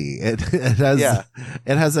spicy. It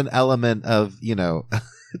has an element of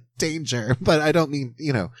danger, but I don't mean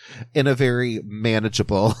in a very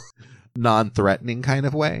manageable, non-threatening kind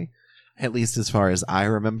of way. At least as far as I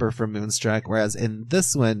remember from Moonstruck. Whereas in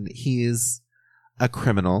this one, he's a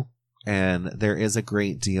criminal. And there is a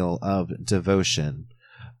great deal of devotion,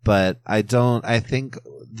 but I think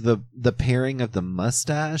the pairing of the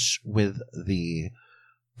mustache with the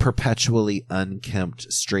perpetually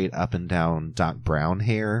unkempt, straight up and down Doc Brown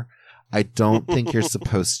hair, I don't think you're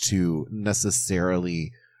supposed to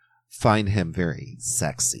necessarily find him very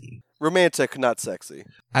sexy. Romantic, not sexy.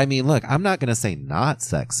 I mean, look, I'm not going to say not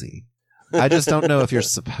sexy. I just don't know if you're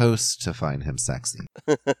supposed to find him sexy.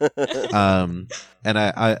 And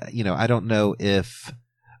I don't know if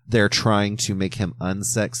they're trying to make him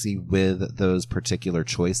unsexy with those particular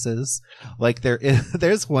choices. Like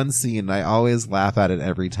there's one scene, I always laugh at it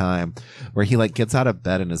every time, where he like gets out of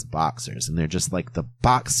bed in his boxers and they're just like the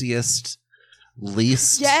boxiest,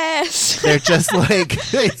 least. Yes. They're just like,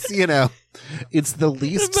 it's the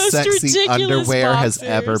least sexy underwear boxers has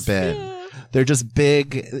ever been. Yeah. They're just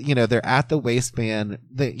big, they're at the waistband.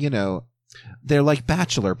 They're like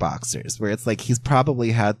bachelor boxers, where it's like he's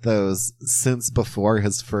probably had those since before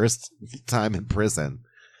his first time in prison.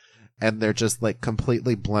 And they're just like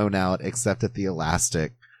completely blown out except at the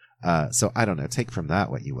elastic. So I don't know. Take from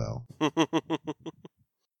that what you will.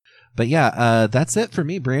 But yeah, that's it for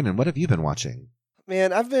me, Brandon. What have you been watching?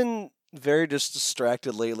 Man, I've been very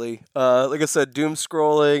distracted lately. Like I said, doom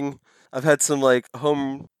scrolling. I've had some like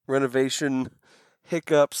home renovation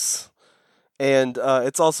hiccups, and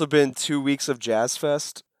it's also been 2 weeks of Jazz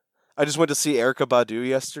Fest. I just went to see Erykah Badu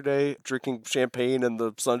yesterday, drinking champagne in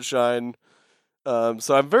the sunshine. So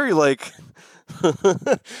I'm very like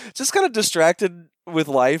just kind of distracted with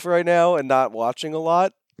life right now and not watching a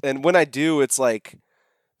lot. And when I do, it's like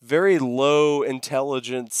very low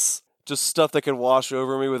intelligence, just stuff that can wash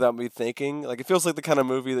over me without me thinking. Like it feels like the kind of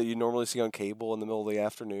movie that you normally see on cable in the middle of the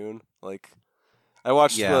afternoon. Like I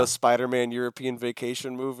watched the Spider-Man European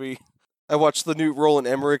Vacation movie. I watched the new Roland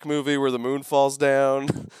Emmerich movie where the moon falls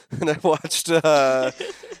down, and I watched I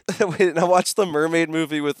watched the Mermaid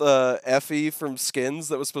movie with Effie from Skins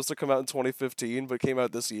that was supposed to come out in 2015 but came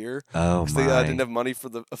out this year. Oh my! They didn't have money for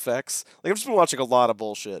the effects. Like I've just been watching a lot of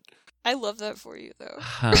bullshit. I love that for you though.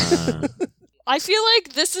 Huh. I feel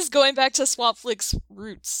like this is going back to Swamp Flick's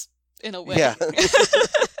roots in a way. Yeah.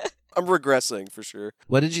 I'm regressing for sure.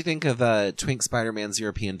 What did you think of Twink Spider-Man's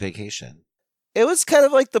European Vacation? It was kind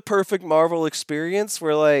of like the perfect Marvel experience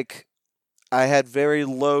where like I had very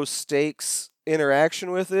low stakes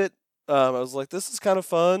interaction with it. I was like, this is kind of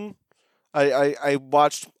fun. I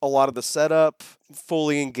watched a lot of the setup,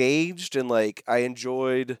 fully engaged, and like I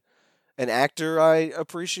enjoyed an actor I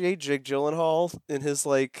appreciate, Jake Gyllenhaal, in his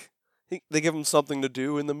like they give him something to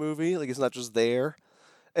do in the movie, like he's not just there.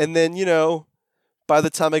 And then, by the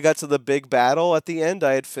time I got to the big battle at the end,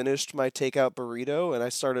 I had finished my takeout burrito and I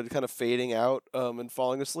started kind of fading out and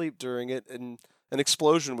falling asleep during it, and an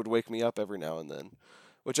explosion would wake me up every now and then,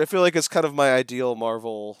 which I feel like is kind of my ideal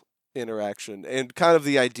Marvel interaction and kind of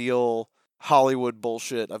the ideal Hollywood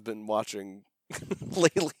bullshit I've been watching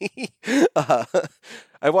lately. uh,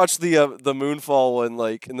 I watched the Moonfall one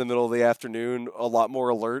like in the middle of the afternoon, a lot more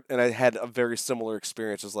alert, and I had a very similar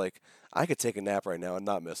experience. It's like I could take a nap right now and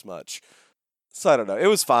not miss much. So I don't know. It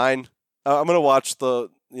was fine. I'm gonna watch the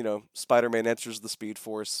Spider-Man Enters the Speed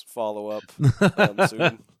Force follow up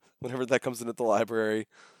soon, whenever that comes in at the library.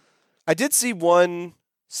 I did see one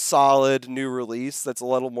solid new release that's a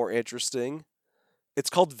little more interesting. It's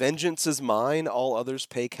called Vengeance is Mine, All Others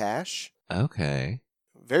Pay Cash. Okay.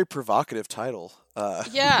 Very provocative title.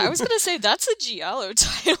 Yeah, I was going to say that's a Giallo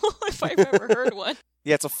title if I've ever heard one.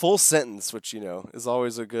 Yeah, it's a full sentence, which, is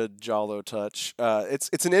always a good Giallo touch.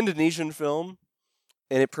 It's an Indonesian film,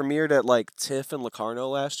 and it premiered at like TIFF and Locarno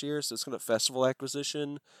last year, so it's kind of festival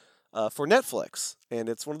acquisition for Netflix. And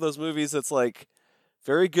it's one of those movies that's like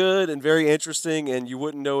very good and very interesting, and you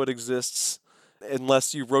wouldn't know it exists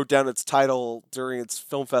unless you wrote down its title during its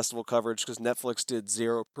film festival coverage, because Netflix did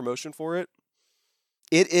zero promotion for it.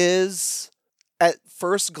 It is, at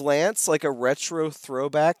first glance, like a retro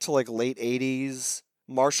throwback to like late 80s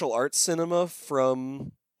martial arts cinema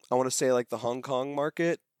from, I want to say, like the Hong Kong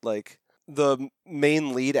market. Like the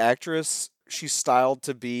main lead actress, she's styled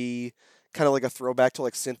to be kind of like a throwback to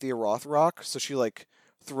like Cynthia Rothrock. So she like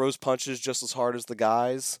throws punches just as hard as the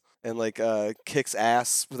guys and like kicks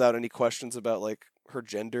ass without any questions about like her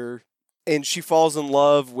gender. And she falls in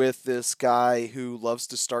love with this guy who loves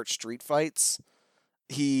to start street fights.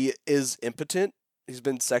 He is impotent. He's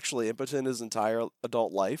been sexually impotent his entire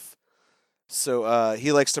adult life. So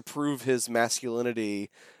he likes to prove his masculinity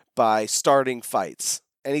by starting fights.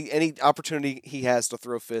 Any opportunity he has to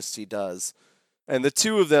throw fists, he does. And the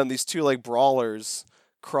two of them, these two like brawlers,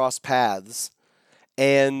 cross paths,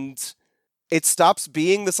 and it stops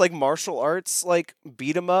being this like martial arts like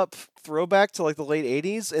beat 'em up throwback to like the late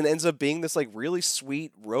 80s and ends up being this like really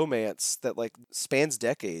sweet romance that like spans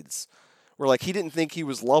decades. Where like he didn't think he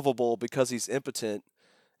was lovable because he's impotent,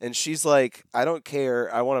 and she's like, I don't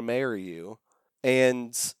care, I want to marry you.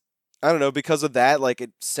 And I don't know, because of that, like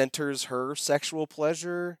it centers her sexual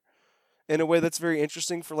pleasure in a way that's very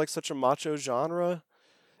interesting for like such a macho genre.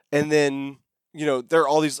 And then, there are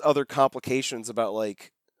all these other complications about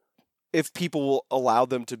like if people will allow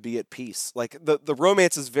them to be at peace. Like the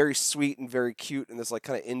romance is very sweet and very cute in this like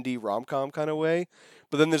kind of indie rom-com kind of way.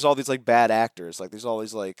 But then there's all these like bad actors. Like there's all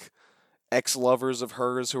these like ex-lovers of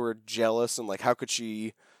hers who are jealous and like, how could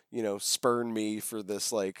she, spurn me for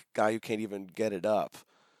this like guy who can't even get it up?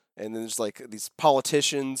 And then there's like these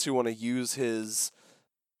politicians who want to use his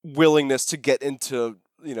willingness to get into,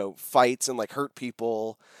 fights and like hurt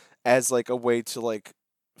people as like a way to like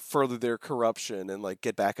further their corruption and like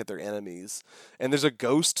get back at their enemies. And there's a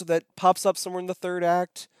ghost that pops up somewhere in the third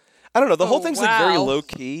act. I don't know, the whole thing's like very low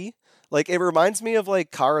key. Like it reminds me of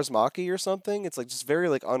like Karasmaki or something. It's like just very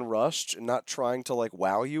like unrushed and not trying to like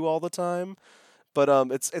wow you all the time. But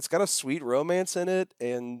it's got a sweet romance in it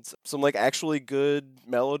and some like actually good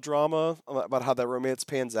melodrama about how that romance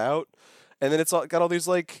pans out. And then it's got all these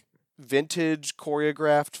like vintage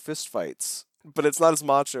choreographed fistfights. But it's not as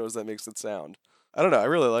macho as that makes it sound. I don't know, I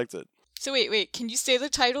really liked it. So wait, can you say the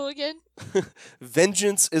title again?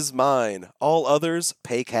 Vengeance is Mine, All Others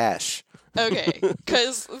Pay Cash. Okay,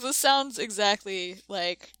 because this sounds exactly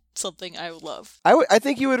like something I would love. I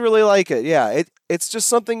think you would really like it. Yeah, it's just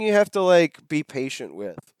something you have to like be patient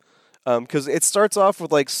with, because it starts off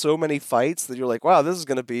with like so many fights that you're like, wow, this is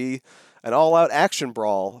gonna be an all-out action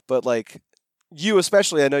brawl. But like you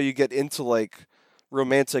especially, I know you get into like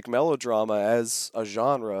romantic melodrama as a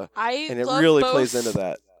genre, and it really plays into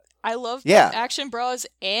that. I love both action bras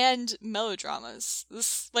and melodramas.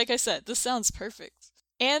 This, like I said, this sounds perfect.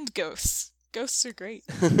 And ghosts. Ghosts are great.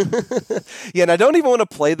 Yeah, and I don't even want to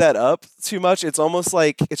play that up too much. It's almost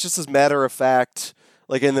like it's just as matter of fact.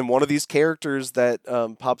 Like, and then one of these characters that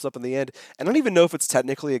pops up in the end. I don't even know if it's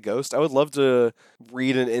technically a ghost. I would love to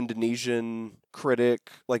read an Indonesian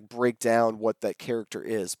critic like break down what that character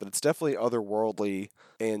is, but it's definitely otherworldly,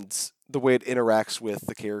 and the way it interacts with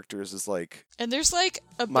the characters is like. And there's like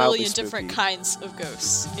a billion different kinds of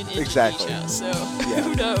ghosts in Indonesia, exactly. So yeah.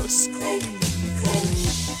 Who knows?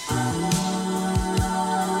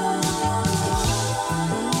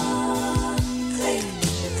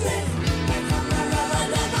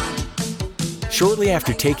 Shortly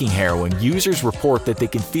after taking heroin, users report that they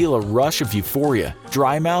can feel a rush of euphoria,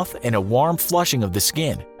 dry mouth, and a warm flushing of the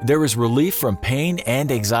skin. There is relief from pain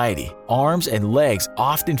and anxiety. Arms and legs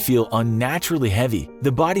often feel unnaturally heavy.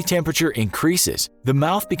 The body temperature increases, the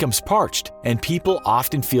mouth becomes parched, and people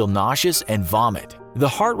often feel nauseous and vomit. The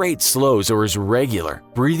heart rate slows or is irregular.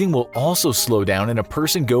 Breathing will also slow down and a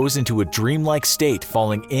person goes into a dreamlike state,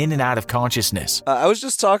 falling in and out of consciousness. I was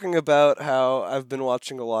just talking about how I've been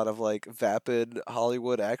watching a lot of like vapid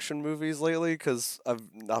Hollywood action movies lately because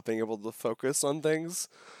I've not been able to focus on things.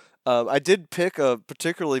 I did pick a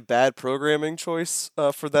particularly bad programming choice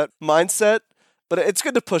for that mindset, but it's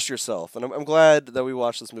good to push yourself, and I'm glad that we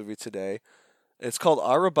watched this movie today. It's called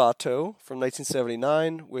Arrebato from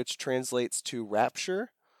 1979, which translates to Rapture.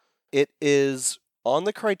 It is on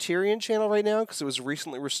the Criterion Channel right now because it was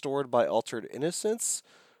recently restored by Altered Innocence,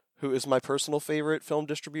 who is my personal favorite film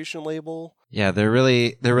distribution label. Yeah, they're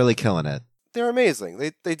really killing it. They're amazing.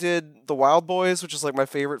 They did The Wild Boys, which is like my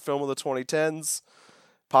favorite film of the 2010s,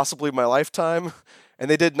 possibly my lifetime, and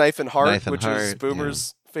they did Knife and Heart, which is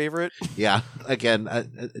Boomer's favorite. Yeah, again,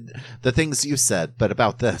 the things you said, but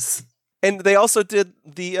about this. And they also did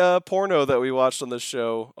the porno that we watched on this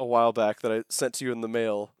show a while back that I sent to you in the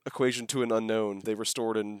mail, Equation to an Unknown. They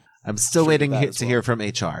restored and... I'm still waiting to hear from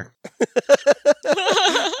HR.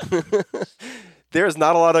 There is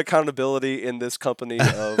not a lot of accountability in this company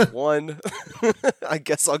of one. I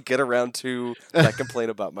guess I'll get around to that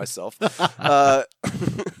complaint about myself. But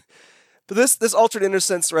this Altered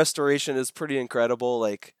Innocence restoration is pretty incredible.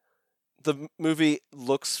 Like, the movie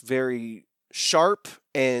looks very sharp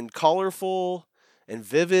and colorful and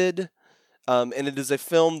vivid, and it is a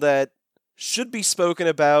film that should be spoken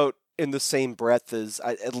about in the same breath as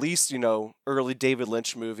at least, early David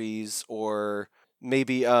Lynch movies, or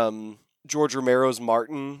maybe George Romero's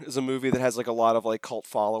Martin is a movie that has like a lot of like cult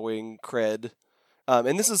following cred,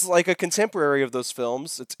 and this is like a contemporary of those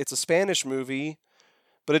films. It's a Spanish movie,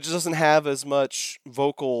 but it just doesn't have as much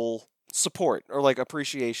vocal support or like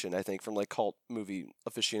appreciation, I think, from like cult movie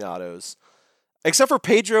aficionados. Except for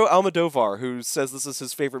Pedro Almodovar, who says this is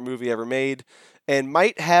his favorite movie ever made, and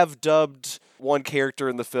might have dubbed one character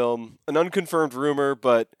in the film, an unconfirmed rumor,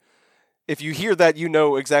 but if you hear that, you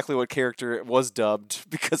know exactly what character it was dubbed,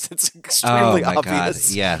 because it's extremely obvious.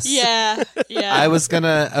 God, yes. Yeah. I was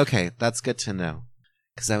okay, that's good to know.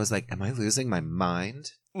 Because I was like, am I losing my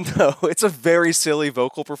mind? No, it's a very silly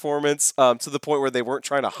vocal performance, to the point where they weren't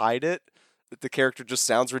trying to hide it. The character just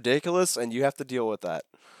sounds ridiculous, and you have to deal with that.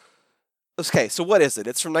 Okay, so what is it?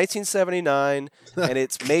 It's from 1979, and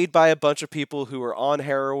it's made by a bunch of people who are on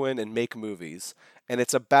heroin and make movies. And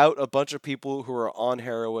it's about a bunch of people who are on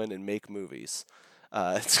heroin and make movies.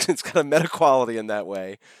 It's got a meta quality in that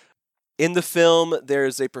way. In the film,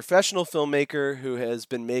 there's a professional filmmaker who has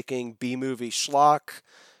been making B-movie schlock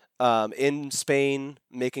in Spain,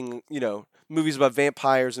 making, movies about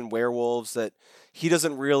vampires and werewolves that he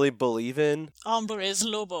doesn't really believe in. Hombres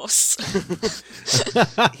lobos.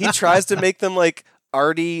 He tries to make them like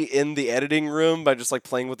arty in the editing room by just like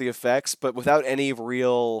playing with the effects, but without any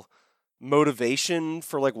real motivation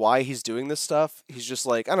for like why he's doing this stuff. He's just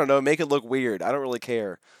like, I don't know, make it look weird. I don't really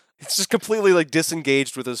care. It's just completely like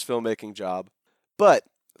disengaged with his filmmaking job. But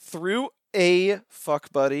through a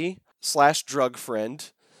fuck buddy / drug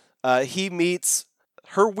friend, he meets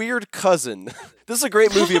her weird cousin. This is a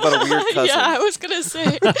great movie about a weird cousin. Yeah, I was gonna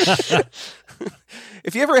say.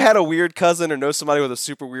 If you ever had a weird cousin or know somebody with a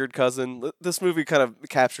super weird cousin, this movie kind of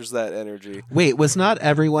captures that energy. Wait, was not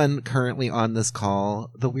everyone currently on this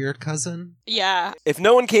call the weird cousin? Yeah. If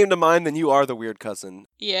no one came to mind, then you are the weird cousin.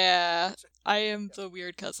 Yeah, I am the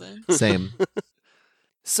weird cousin. Same.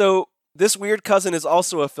 So this weird cousin is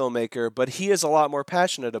also a filmmaker, but he is a lot more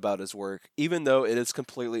passionate about his work, even though it is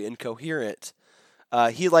completely incoherent.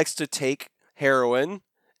 He likes to take heroin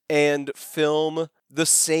and film the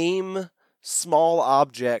same small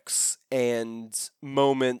objects and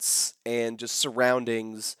moments and just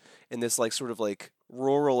surroundings in this like sort of like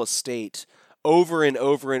rural estate over and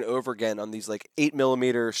over and over again on these like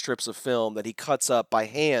 8mm strips of film that he cuts up by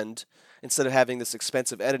hand instead of having this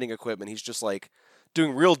expensive editing equipment. He's just like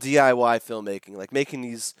doing real DIY filmmaking, like making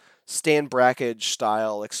these Stan Brakhage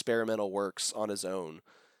style experimental works on his own.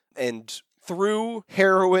 And through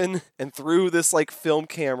heroin and through this like film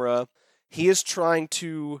camera, he is trying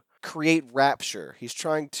to create rapture. He's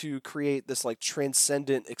trying to create this like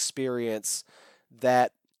transcendent experience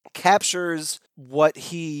that captures what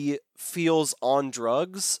he feels on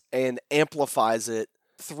drugs and amplifies it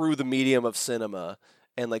through the medium of cinema,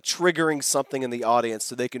 and like triggering something in the audience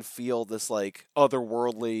so they can feel this like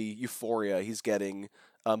otherworldly euphoria he's getting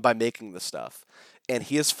by making the stuff. And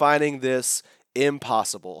he is finding this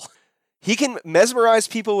impossible. He can mesmerize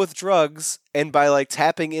people with drugs, and by like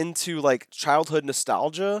tapping into like childhood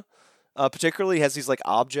nostalgia, particularly he has these like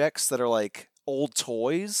objects that are like old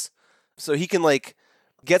toys. So he can like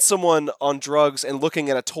get someone on drugs and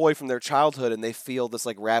looking at a toy from their childhood and they feel this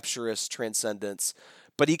like rapturous transcendence.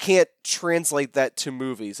 But he can't translate that to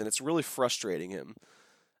movies, and it's really frustrating him.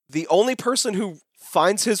 The only person who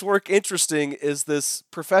finds his work interesting is this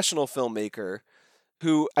professional filmmaker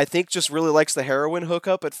who I think just really likes the heroin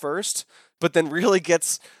hookup at first, but then really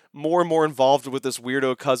gets more and more involved with this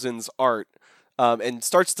weirdo cousin's art, and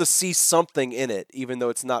starts to see something in it, even though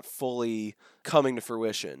it's not fully coming to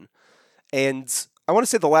fruition. And I want to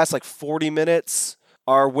say the last like 40 minutes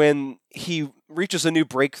are when he reaches a new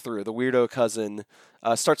breakthrough. The weirdo cousin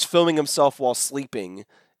starts filming himself while sleeping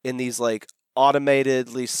in these like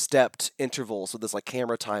automatedly stepped intervals with this like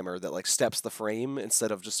camera timer that like steps the frame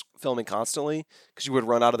instead of just filming constantly, because you would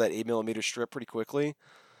run out of that 8mm strip pretty quickly.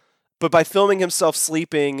 But by filming himself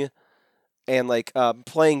sleeping and like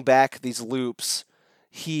playing back these loops,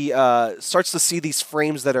 he starts to see these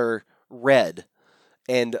frames that are red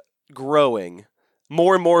and growing.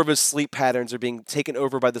 More and more of his sleep patterns are being taken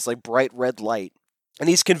over by this like bright red light, and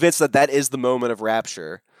he's convinced that that is the moment of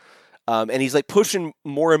rapture. And he's like pushing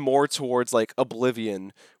more and more towards like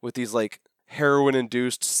oblivion with these like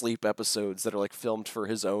heroin-induced sleep episodes that are like filmed for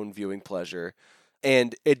his own viewing pleasure.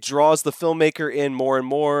 And it draws the filmmaker in more and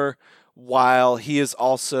more, while he is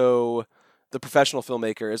also, the professional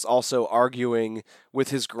filmmaker is also arguing with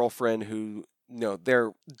his girlfriend who,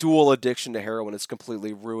 their dual addiction to heroin has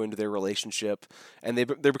completely ruined their relationship, and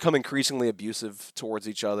they're become increasingly abusive towards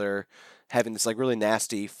each other, having this like really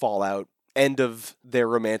nasty fallout end of their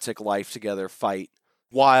romantic life together fight,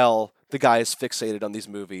 while the guy is fixated on these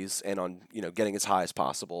movies and on, getting as high as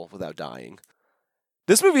possible without dying.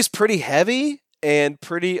 This movie's pretty heavy and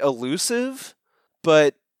pretty elusive,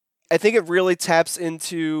 but I think it really taps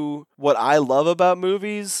into what I love about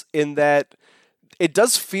movies, in that it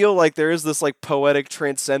does feel like there is this like poetic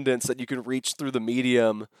transcendence that you can reach through the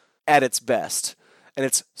medium at its best. And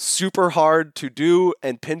it's super hard to do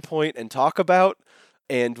and pinpoint and talk about.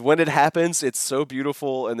 And when it happens, it's so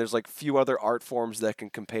beautiful, and there's like few other art forms that can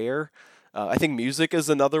compare. I think music is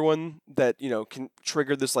another one that, can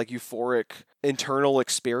trigger this like euphoric internal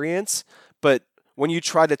experience. But when you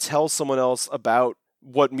try to tell someone else about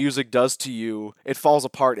what music does to you, it falls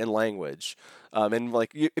apart in language. And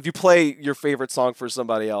like if you play your favorite song for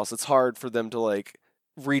somebody else, it's hard for them to like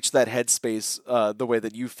reach that headspace the way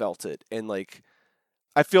that you felt it. And like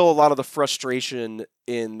I feel a lot of the frustration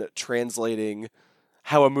in translating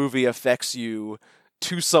how a movie affects you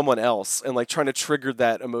to someone else and like trying to trigger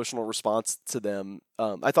that emotional response to them.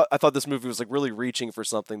 I thought this movie was like really reaching for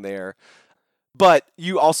something there. But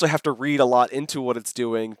you also have to read a lot into what it's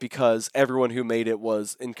doing, because everyone who made it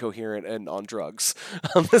was incoherent and on drugs.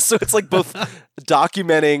 So it's like both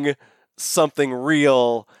documenting something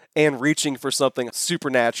real and reaching for something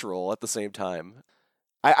supernatural at the same time.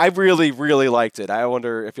 I really, really liked it. I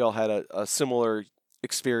wonder if y'all had a similar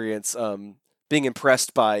experience being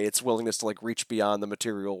impressed by its willingness to like reach beyond the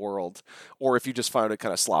material world, or if you just found it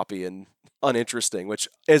kind of sloppy and uninteresting, which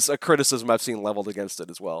is a criticism I've seen leveled against it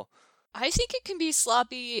as well. I think it can be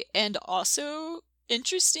sloppy and also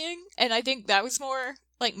interesting, and I think that was more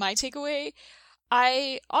like my takeaway.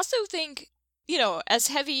 I also think, as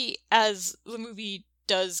heavy as the movie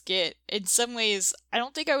does get, in some ways, I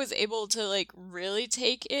don't think I was able to like really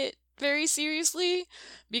take it very seriously,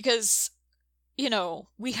 because,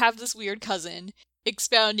 we have this weird cousin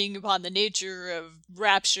expounding upon the nature of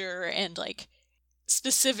rapture and like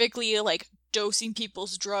specifically like dosing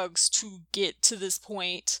people's drugs to get to this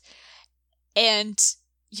point. And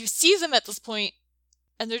you see them at this point,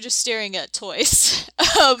 and they're just staring at toys.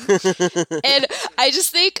 And I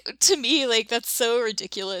just think, to me, like, that's so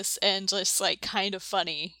ridiculous and just, like, kind of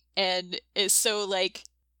funny. And is so, like,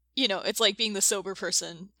 it's like being the sober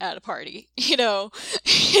person at a party,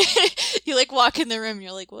 You, like, walk in the room and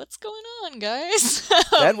you're like, what's going on, guys?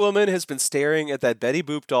 That woman has been staring at that Betty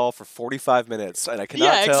Boop doll for 45 minutes, and I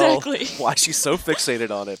cannot tell why she's so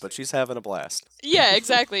fixated on it, but she's having a blast. Yeah,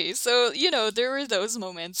 exactly. So, there were those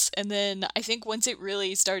moments, and then I think once it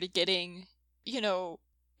really started getting,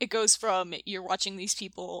 it goes from you're watching these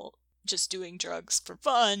people just doing drugs for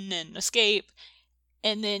fun and escape,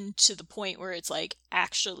 and then to the point where it's like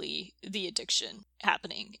actually the addiction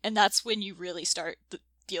happening. And that's when you really start to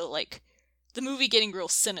feel like the movie getting real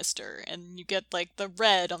sinister, and you get like the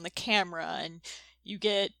red on the camera, and you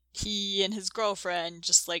get he and his girlfriend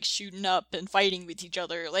just like shooting up and fighting with each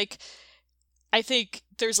other. Like, I think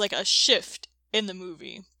there's like a shift in the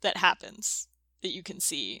movie that happens. that you can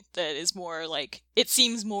see that is more like, it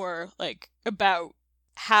seems more like about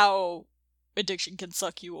how addiction can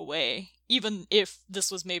suck you away, even if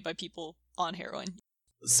this was made by people on heroin.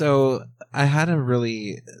 So I had a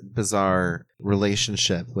really bizarre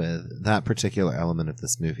relationship with that particular element of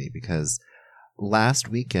this movie because last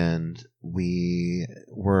weekend we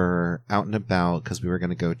were out and about because we were going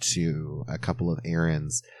to go to a couple of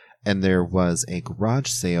errands, and there was a garage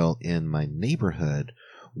sale in my neighborhood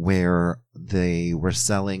where they were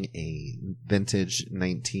selling a vintage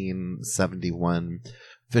 1971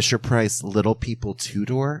 Fisher-Price Little People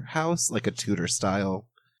two-door house, like a Tudor-style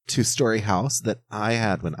two-story house that I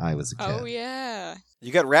had when I was a kid. Oh, yeah.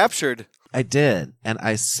 You got raptured. I did, and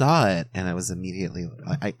I saw it, and I was immediately,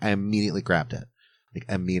 I immediately grabbed it, like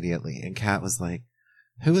immediately. And Kat was like,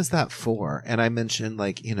 "Who is that for?" And I mentioned,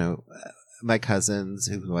 like, you know, my cousin's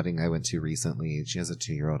whose wedding I went to recently. She has a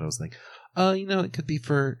 2-year-old. I was like, "Oh, you know, it could be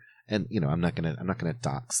for," and you know, I'm not gonna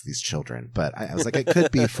dox these children, but I was like, it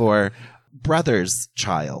could be for brother's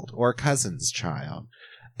child or cousin's child.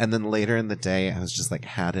 And then later in the day, I was just like,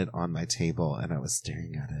 had it on my table, and I was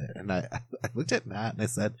staring at it, and I looked at Matt and I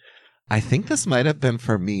said, "I think this might have been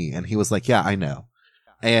for me." And he was like, "Yeah, I know."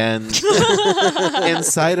 And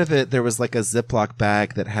inside of it, there was like a Ziploc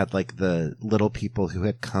bag that had like the little people who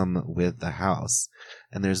had come with the house.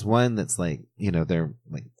 And there's one that's like, you know, their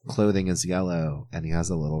like clothing is yellow and he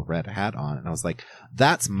has a little red hat on. And I was like,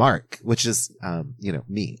 that's Mark, which is, you know,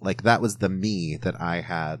 me. Like that was the me that I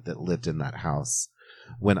had that lived in that house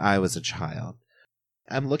when I was a child.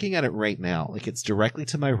 I'm looking at it right now. Like it's directly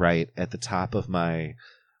to my right at the top of my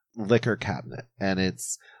liquor cabinet. And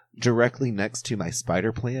it's directly next to my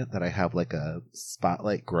spider plant that I have like a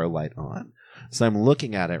spotlight grow light on. So I'm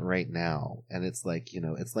looking at it right now, and it's like, you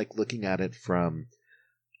know, it's like looking at it from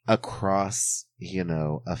across, you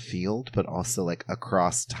know, a field, but also like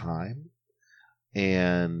across time.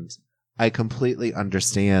 And I completely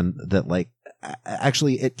understand that, like,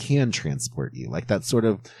 actually it can transport you. Like that's sort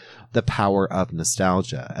of the power of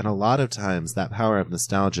nostalgia. And a lot of times that power of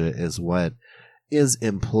nostalgia is what is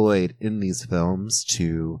employed in these films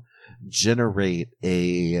to generate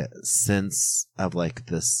a sense of like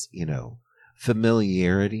this, you know,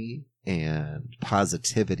 familiarity and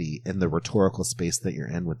positivity in the rhetorical space that you're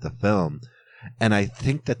in with the film. And I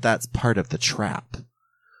think that that's part of the trap.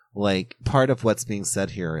 Like part of what's being said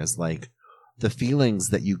here is like the feelings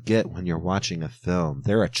that you get when you're watching a film,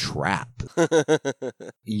 they're a trap.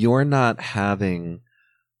 You're not having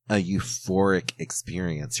a euphoric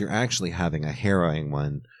experience. You're actually having a harrowing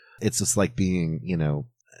one. It's just like being, you know,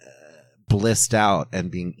 blissed out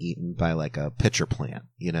and being eaten by like a pitcher plant,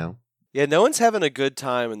 you know? Yeah, no one's having a good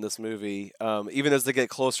time in this movie. Even as they get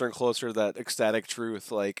closer and closer to that ecstatic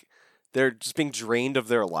truth, like they're just being drained of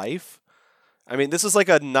their life. I mean, this is like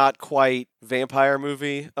a not quite vampire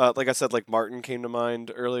movie. Like I said, like Martin came to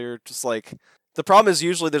mind earlier. Just like the problem is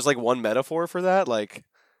usually there's like one metaphor for that. Like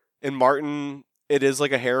in Martin, it is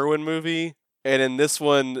like a heroin movie, and in this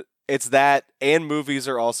one, it's that, and movies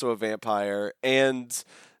are also a vampire, and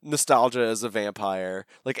nostalgia is a vampire.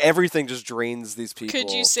 Like everything just drains these people.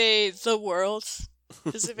 Could you say the world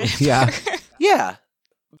is a vampire? Yeah. Yeah,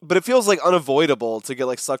 but it feels like unavoidable to get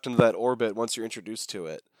like sucked into that orbit once you're introduced to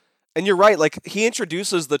it. And you're right, like he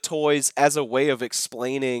introduces the toys as a way of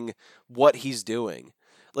explaining what he's doing.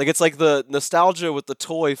 Like it's like the nostalgia with the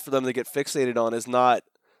toy for them to get fixated on is not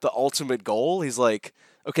the ultimate goal. He's like,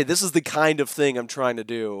 okay, this is the kind of thing I'm trying to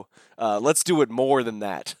do. Let's do it more than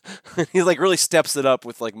that. He like really steps it up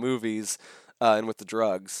with like movies and with the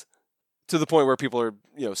drugs, to the point where people are,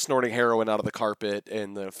 you know, snorting heroin out of the carpet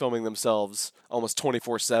and filming themselves almost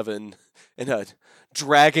 24/7 and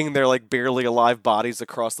dragging their like barely alive bodies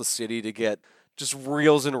across the city to get just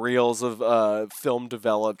reels and reels of film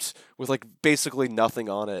developed with like basically nothing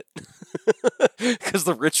on it. Because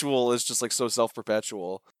the ritual is just like so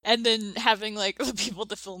self-perpetual. And then having like the people at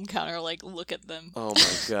the film counter like look at them. Oh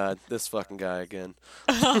my god, this fucking guy again.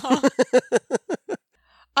 I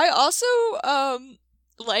also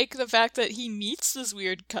like the fact that he meets this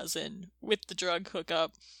weird cousin with the drug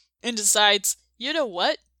hookup and decides, you know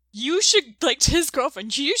what? You should, like, to his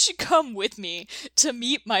girlfriend, you should come with me to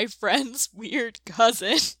meet my friend's weird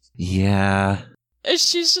cousin. Yeah. And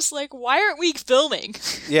she's just like, why aren't we filming?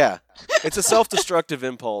 Yeah. It's a self-destructive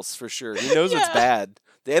impulse for sure. He knows it's bad.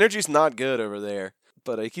 The energy's not good over there,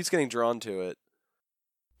 but he keeps getting drawn to it.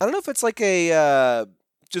 I don't know if it's like a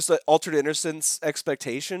just an altered innocence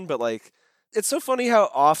expectation, but like it's so funny how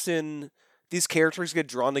often these characters get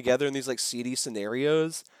drawn together in these like seedy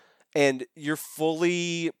scenarios, and you're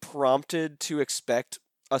fully prompted to expect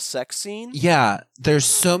a sex scene. Yeah, there's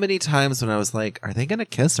so many times when I was like, are they going to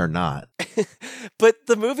kiss or not? But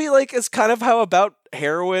the movie, like, is kind of how about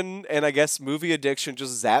heroin and I guess movie addiction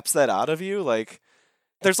just zaps that out of you. Like,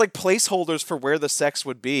 there's like placeholders for where the sex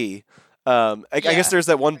would be. I guess there's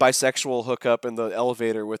that one bisexual hookup in the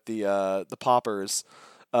elevator with the poppers.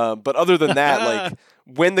 But other than that, like,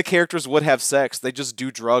 when the characters would have sex, they just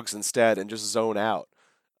do drugs instead and just zone out.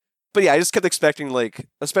 But yeah, I just kept expecting, like,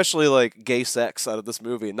 especially like gay sex out of this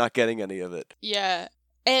movie and not getting any of it. Yeah.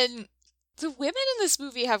 And the women in this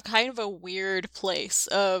movie have kind of a weird place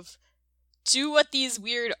of do what these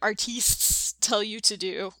weird artistes tell you to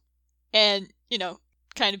do and, you know,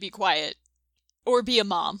 kind of be quiet or be a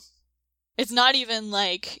mom. It's not even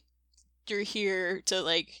like you're here to,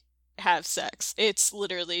 like, have sex. It's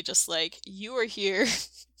literally just like you are here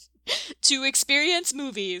to experience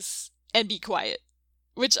movies and be quiet.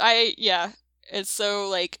 Which it's so,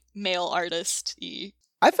 like, male artist-y.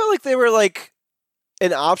 I felt like they were like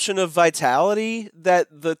an option of vitality that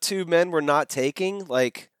the two men were not taking.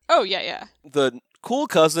 Like, Oh, yeah. the cool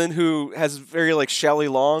cousin who has very like Shelley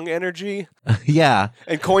Long energy Yeah.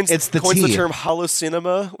 and coins the tea. term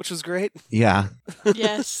holocinema, which is great. Yeah.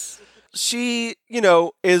 Yes. She,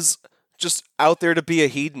 is just out there to be a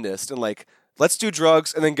hedonist and like, let's do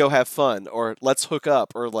drugs and then go have fun, or let's hook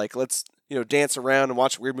up, or like, let's, dance around and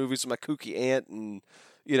watch weird movies with my kooky aunt. And,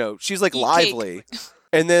 she's like Eat lively.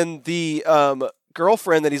 And then the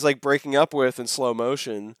girlfriend that he's like breaking up with in slow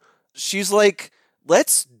motion, she's like,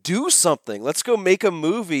 let's do something. Let's go make a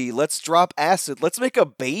movie. Let's drop acid. Let's make a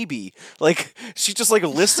baby. Like, she's just like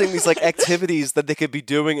listing these like activities that they could be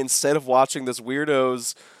doing instead of watching this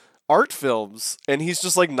weirdo's art films. And he's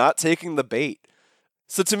just like not taking the bait.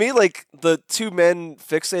 So to me, like, the two men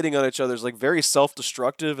fixating on each other is like very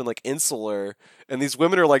self-destructive and like insular. And these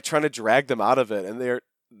women are like trying to drag them out of it. And they're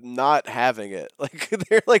not having it. Like,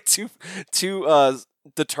 they're like too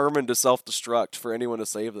determined to self-destruct for anyone to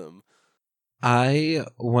save them. I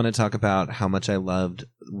want to talk about how much I loved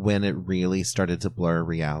when it really started to blur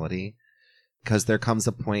reality, because there comes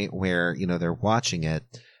a point where, they're watching it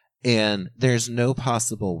and there's no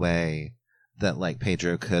possible way that like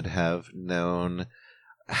Pedro could have known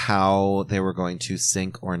how they were going to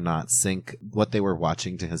sync or not sync what they were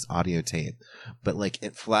watching to his audio tape. But like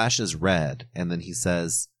it flashes red and then he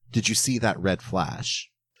says, "Did you see that red flash?"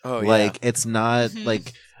 Oh, like, yeah. It's not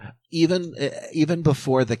like even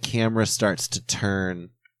before the camera starts to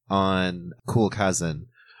turn on Cool Cousin,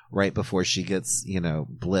 right before she gets,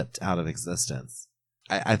 blipped out of existence.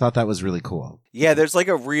 I thought that was really cool. Yeah, there's like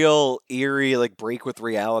a real eerie like break with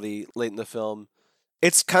reality late in the film.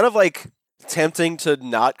 It's kind of like tempting to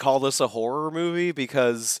not call this a horror movie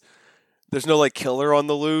because there's no like killer on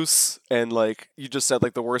the loose, and like you just said,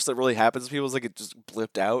 like the worst that really happens to people is like it just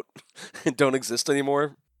blipped out and don't exist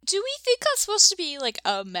anymore. Do we think that's supposed to be like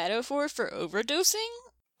a metaphor for overdosing?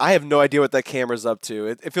 I have no idea what that camera's up to.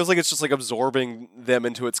 It feels like it's just like absorbing them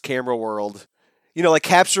into its camera world. Like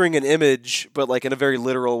capturing an image, but like in a very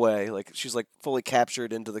literal way. Like she's like fully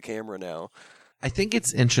captured into the camera now. I think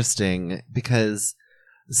it's interesting because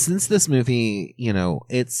since this movie,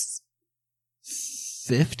 it's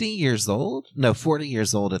 50 years old? No, 40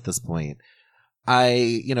 years old at this point.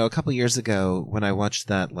 A couple years ago when I watched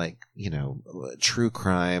that, like, true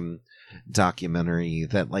crime documentary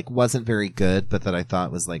that, like, wasn't very good, but that I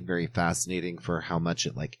thought was, like, very fascinating for how much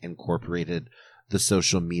it, like, incorporated the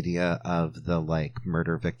social media of the, like,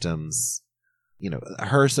 murder victims,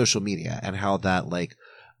 her social media, and how that, like,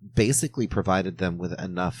 basically provided them with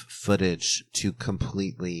enough footage to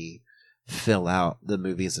completely fill out the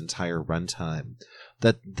movie's entire runtime.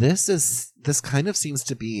 That this kind of seems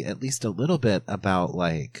to be at least a little bit about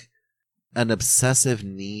like an obsessive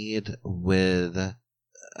need with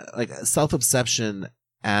like self-obsession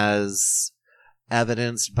as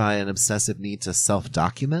evidenced by an obsessive need to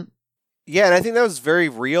self-document. Yeah, and I think that was very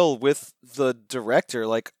real with the director.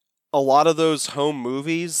 Like a lot of those home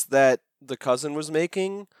movies that the cousin was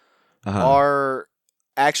making are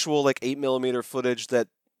actual like 8mm footage that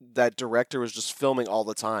director was just filming all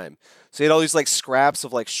the time. So he had all these like scraps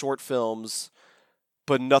of like short films,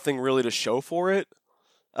 but nothing really to show for it.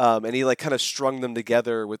 And he like kind of strung them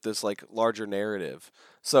together with this like larger narrative.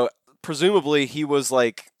 So presumably he was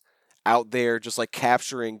like out there just like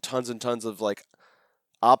capturing tons and tons of like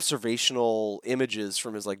observational images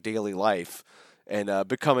from his like daily life and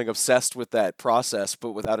becoming obsessed with that process,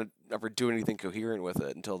 but without ever doing anything coherent with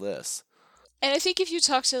it until this. And I think if you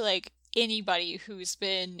talk to like anybody who's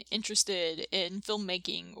been interested in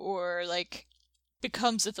filmmaking or like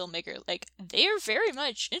becomes a filmmaker, like they're very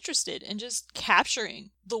much interested in just capturing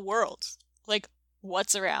the world, like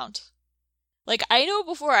what's around. Like I know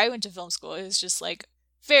before I went to film school, it was just like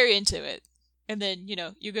very into it. And then,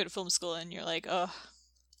 you go to film school and you're like, oh,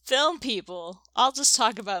 film people. I'll just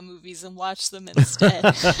talk about movies and watch them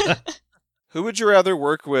instead. Who would you rather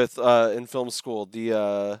work with in film school?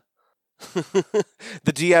 The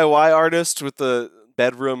the DIY artist with the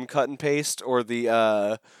bedroom cut and paste, or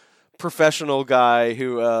the professional guy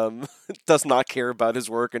who does not care about his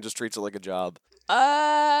work and just treats it like a job?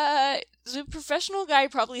 The professional guy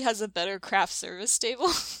probably has a better craft service table.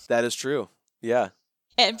 That is true. Yeah.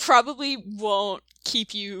 And probably won't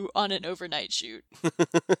keep you on an overnight shoot.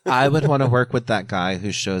 I would want to work with that guy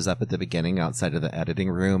who shows up at the beginning outside of the editing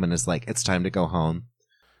room and is like, it's time to go home.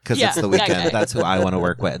 Because it's the weekend. That's who I want to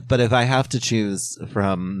work with. But if I have to choose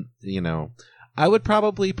from, I would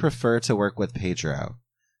probably prefer to work with Pedro.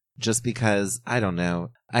 Just because, I don't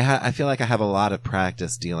know. I feel like I have a lot of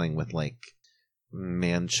practice dealing with, like,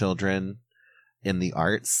 man-children in the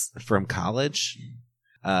arts from college.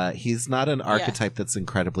 He's not an archetype that's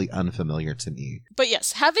incredibly unfamiliar to me. But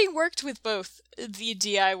yes, having worked with both the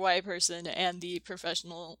DIY person and the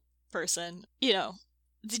professional person, the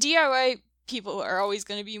DIY people are always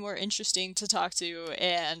going to be more interesting to talk to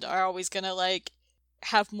and are always going to, like,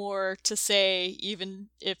 have more to say, even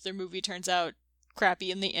if their movie turns out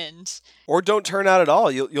crappy in the end. Or don't turn out at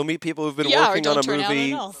all. You'll meet people who've been working on a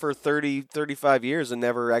movie for 30, 35 years and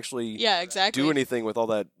never actually do anything with all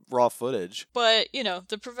that raw footage. But,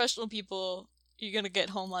 the professional people, you're going to get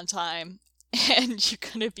home on time and you're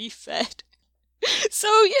going to be fed. So,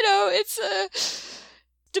 it's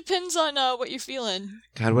depends on what you're feeling.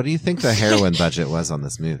 God, what do you think the heroin budget was on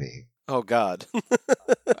this movie? Oh, God.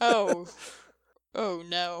 Oh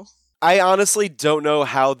no. I honestly don't know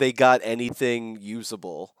how they got anything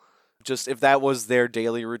usable. Just if that was their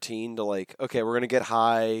daily routine to, like, okay, we're going to get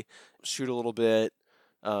high, shoot a little bit,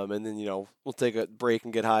 and then, we'll take a break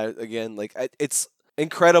and get high again. Like, it's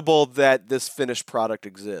incredible that this finished product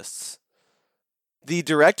exists. The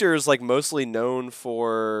director is, like, mostly known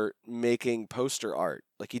for making poster art.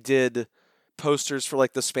 Like, he did posters for,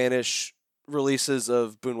 like, the Spanish releases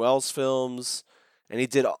of Buñuel's films, and he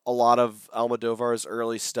did a lot of Almodovar's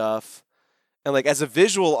early stuff. And, like, as a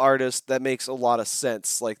visual artist, that makes a lot of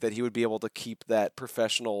sense, like, that he would be able to keep that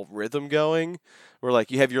professional rhythm going, where,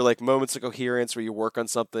 like, you have your, like, moments of coherence where you work on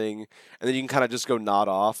something, and then you can kind of just go nod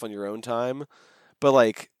off on your own time. But,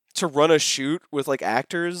 like, to run a shoot with, like,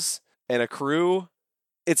 actors and a crew,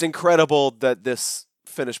 it's incredible that this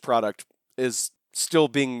finished product is still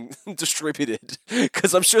being distributed,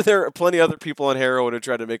 because I'm sure there are plenty of other people on heroin who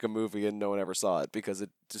tried to make a movie and no one ever saw it because it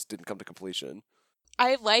just didn't come to completion.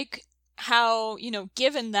 I like how,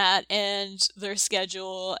 given that and their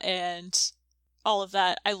schedule and all of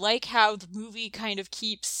that, I like how the movie kind of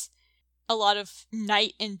keeps a lot of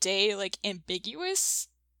night and day, like, ambiguous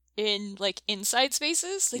in, like, inside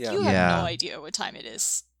spaces. Like, you have no idea what time it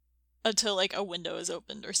is until, like, a window is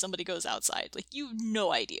opened or somebody goes outside. Like, you have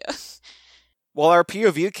no idea. Well, our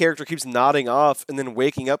POV character keeps nodding off and then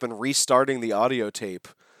waking up and restarting the audio tape.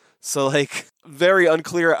 So, like, very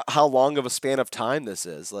unclear how long of a span of time this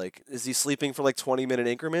is. Like, is he sleeping for, like, 20-minute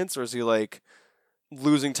increments, or is he, like,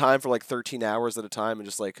 losing time for, like, 13 hours at a time and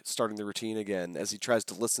just, like, starting the routine again as he tries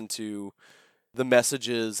to listen to the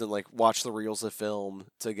messages and, like, watch the reels of film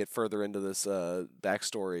to get further into this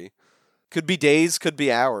backstory? Could be days, could be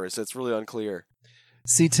hours. It's really unclear.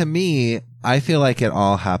 See, to me, I feel like it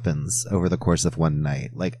all happens over the course of one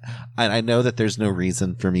night. Like, I know that there's no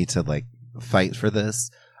reason for me to, like, fight for this,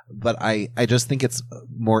 but I just think it's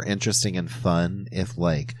more interesting and fun if,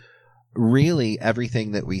 like, really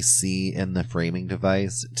everything that we see in the framing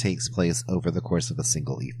device takes place over the course of a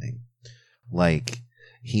single evening. Like,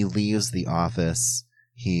 he leaves the office,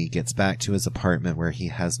 he gets back to his apartment where he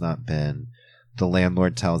has not been. The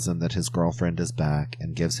landlord tells him that his girlfriend is back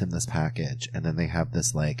and gives him this package. And then they have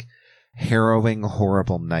this, like, harrowing,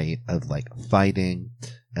 horrible night of, like, fighting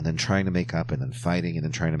and then trying to make up and then fighting and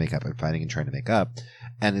then trying to make up and fighting and trying to make up.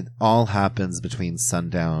 And it all happens between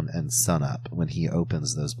sundown and sunup when he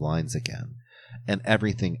opens those blinds again. And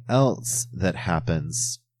everything else that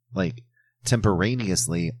happens, like,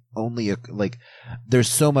 temporaneously, only like, there's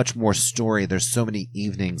so much more story. There's so many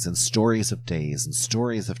evenings and stories of days and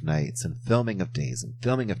stories of nights and filming of days and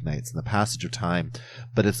filming of nights and the passage of time,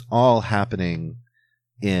 but it's all happening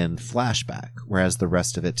in flashback, whereas the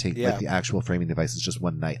rest of it takes like the actual framing device is just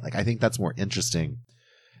one night. Like, I think that's more interesting,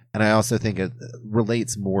 and I also think it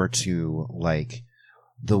relates more to, like,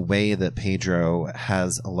 the way that Pedro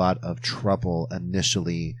has a lot of trouble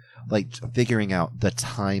initially, like, figuring out the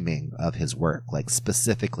timing of his work, like,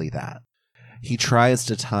 specifically that. He tries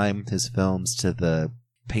to time his films to the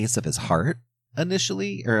pace of his heart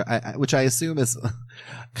initially, or which I assume is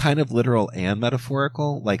kind of literal and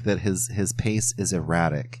metaphorical, like that his pace is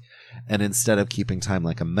erratic. And instead of keeping time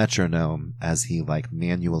like a metronome as he like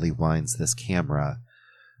manually winds this camera,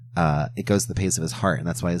 it goes the pace of his heart. And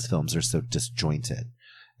that's why his films are so disjointed.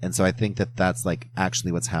 And so I think that that's like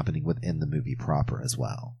actually what's happening within the movie proper as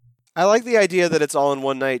well. I like the idea that it's all in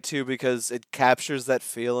one night too, because it captures that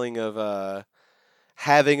feeling of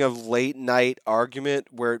having a late night argument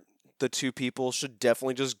where the two people should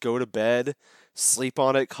definitely just go to bed, sleep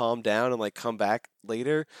on it, calm down, and like come back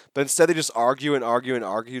later. But instead they just argue and argue and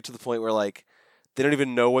argue to the point where like they don't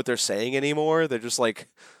even know what they're saying anymore. They're just like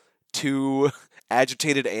two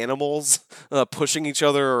agitated animals pushing each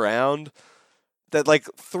other around. That like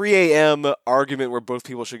 3 a.m. argument where both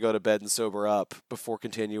people should go to bed and sober up before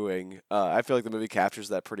continuing. I feel like the movie captures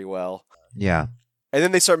that pretty well. Yeah. And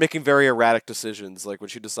then they start making very erratic decisions, like when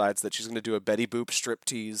she decides that she's going to do a Betty Boop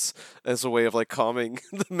striptease as a way of like calming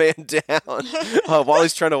the man down while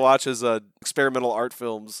he's trying to watch his experimental art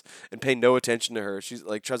films and pay no attention to her. She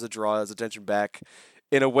like tries to draw his attention back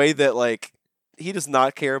in a way that like he does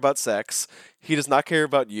not care about sex. He does not care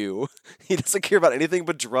about you. He doesn't care about anything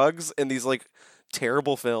but drugs and these like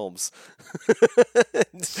terrible films.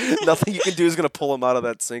 Nothing you can do is going to pull him out of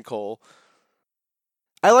that sinkhole.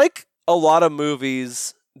 I like a lot of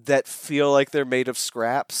movies that feel like they're made of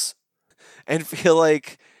scraps and feel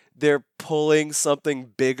like they're pulling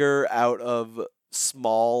something bigger out of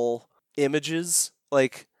small images.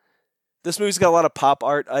 Like, this movie's got a lot of pop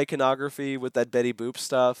art iconography with that Betty Boop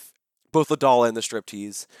stuff, both the doll and the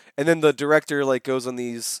striptease. And then the director like goes on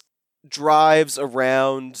these drives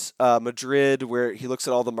around Madrid where he looks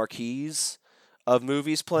at all the marquees of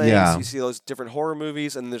movies playing. Yeah. So you see those different horror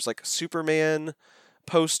movies, and then there's like a Superman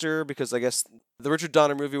poster because I guess the Richard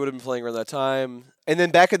Donner movie would have been playing around that time. And then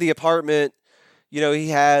back at the apartment, you know, he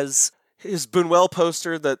has his Buñuel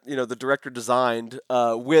poster that, you know, the director designed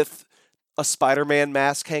with a Spider-Man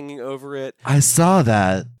mask hanging over it. I saw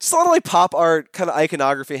that. Just a lot of like pop art kind of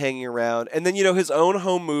iconography hanging around. And then, you know, his own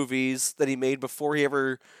home movies that he made before he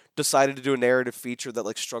ever decided to do a narrative feature that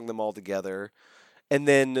like strung them all together. And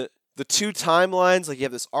then the two timelines, like you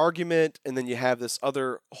have this argument and then you have this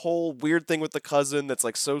other whole weird thing with the cousin that's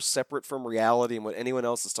like so separate from reality and what anyone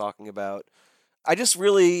else is talking about. I just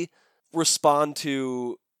really respond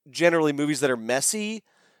to generally movies that are messy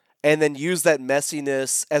and then use that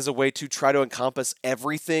messiness as a way to try to encompass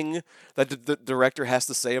everything that the director has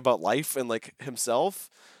to say about life and like himself,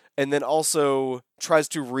 and then also tries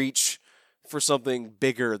to reach for something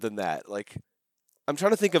bigger than that. Like, I'm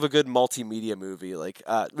trying to think of a good multimedia movie. Like,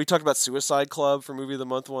 we talked about Suicide Club for Movie of the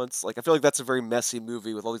Month once. Like, I feel like that's a very messy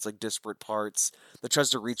movie with all these like disparate parts that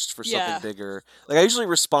tries to reach for something bigger. Like, I usually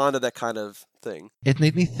respond to that kind of thing. It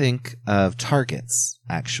made me think of Targets,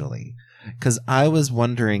 actually. Because I was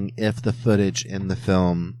wondering if the footage in the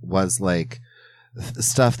film was like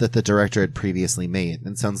stuff that the director had previously made. And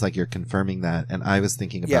it sounds like you're confirming that. And I was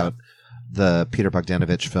thinking about the Peter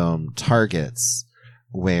Bogdanovich film Targets,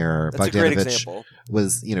 where That's a great Bogdanovich example.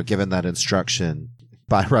 was, you know, given that instruction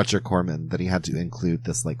by Roger Corman that he had to include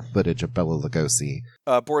this like footage of Bela Lugosi.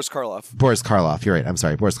 Boris Karloff. Boris Karloff, you're right. I'm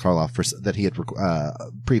sorry, Boris Karloff, that he had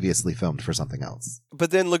previously filmed for something else.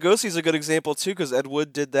 But then Lugosi's a good example too, because Ed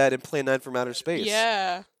Wood did that in Plan 9 from Outer Space.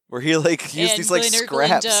 Yeah. Where he like used And these like Glinda,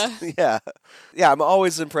 scraps. Glinda. Yeah, I'm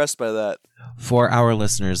always impressed by that. For our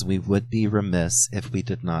listeners, we would be remiss if we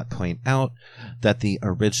did not point out that the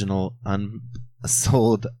original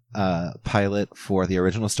unsold pilot for the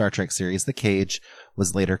original Star Trek series, The Cage,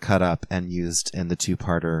 was later cut up and used in the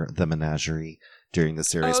two-parter The Menagerie during the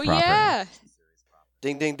series proper. Yeah.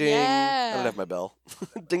 Ding, ding, ding. Yeah. I don't have my bell.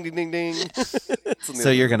 Ding, ding, ding, ding. So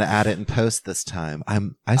you're going to add it in post this time.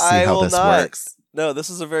 I see how this works. No, this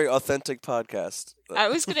is a very authentic podcast. I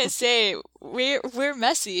was gonna say we're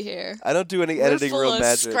messy here. I don't do any We're editing full real of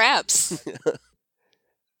magic. scraps.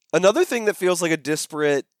 Another thing that feels like a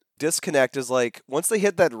disparate disconnect is like once they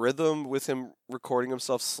hit that rhythm with him recording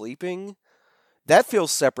himself sleeping, that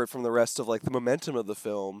feels separate from the rest of like the momentum of the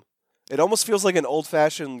film. It almost feels like an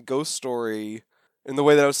old-fashioned ghost story in the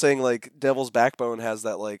way that I was saying like Devil's Backbone has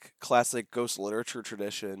that like classic ghost literature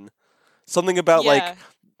tradition. Something about like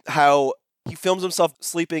how he films himself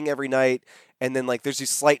sleeping every night, and then like there's these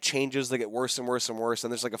slight changes that get worse and worse and worse,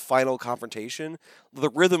 and there's like a final confrontation. The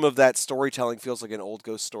rhythm of that storytelling feels like an old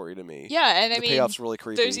ghost story to me. Yeah, and I the mean, payoff's really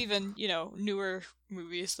creepy. there's even, newer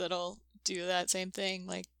movies that'll do that same thing,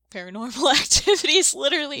 like Paranormal Activities,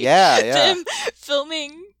 literally. Yeah. Them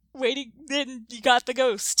filming, waiting, then you got the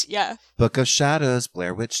ghost. Yeah. Book of Shadows,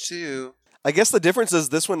 Blair Witch 2. I guess the difference is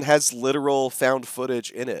this one has literal found footage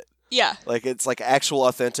in it. Yeah. Like, it's like actual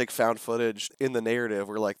authentic found footage in the narrative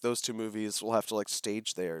where, like, those two movies will have to, like,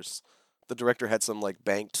 stage theirs. The director had some, like,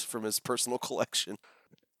 banked from his personal collection.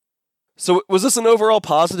 So was this an overall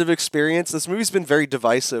positive experience? This movie's been very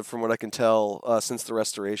divisive from what I can tell since the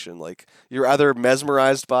restoration. Like, you're either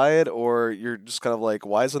mesmerized by it or you're just kind of like,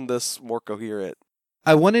 why isn't this more coherent?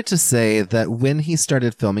 I wanted to say that when he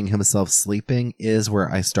started filming himself sleeping is where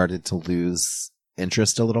I started to lose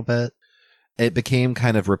interest a little bit. It became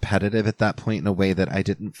kind of repetitive at that point in a way that I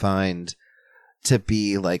didn't find to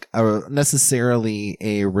be like necessarily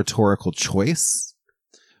a rhetorical choice,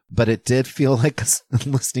 but it did feel like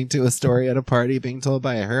listening to a story at a party being told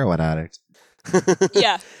by a heroin addict.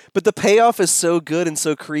 Yeah. But the payoff is so good and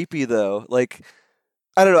so creepy, though. Like,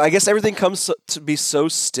 I don't know. I guess everything comes to be so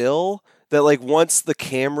still that, like, once the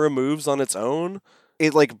camera moves on its own,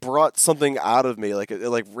 it, like, brought something out of me. Like, it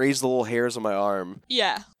like, raised the little hairs on my arm.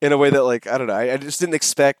 Yeah. In a way that, like, I don't know. I just didn't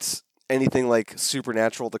expect anything, like,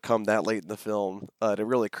 supernatural to come that late in the film. It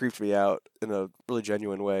really creeped me out in a really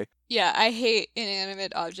genuine way. Yeah, I hate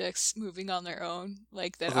inanimate objects moving on their own,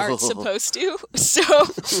 like, that aren't supposed to. So,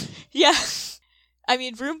 yeah. I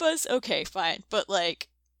mean, Roombas, okay, fine. But, like,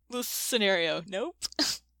 this scenario, nope.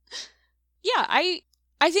 Yeah, I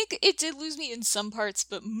think it did lose me in some parts,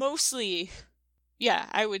 but mostly, yeah,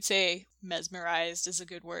 I would say mesmerized is a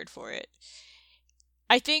good word for it.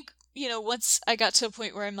 I think, once I got to a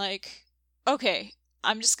point where I'm like, okay,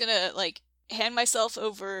 I'm just gonna, like, hand myself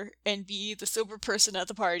over and be the sober person at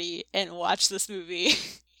the party and watch this movie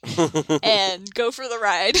and go for the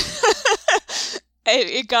ride.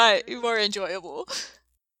 It got more enjoyable.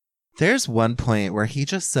 There's one point where he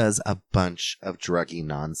just says a bunch of druggy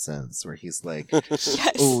nonsense where he's like,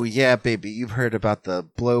 Yes. oh yeah, baby, you've heard about the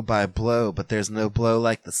blow by blow, but there's no blow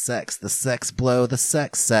like the sex blow, the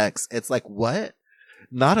sex. It's like, what?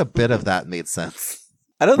 Not a bit of that made sense.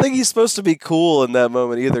 I don't think he's supposed to be cool in that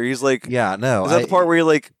moment either. He's like, yeah, no. Is that the part where he,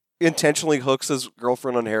 like, intentionally hooks his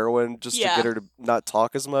girlfriend on heroin just to get her to not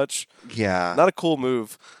talk as much? Yeah. Not a cool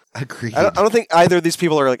move. Agreed. I don't think either of these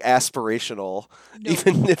people are, like, aspirational. No.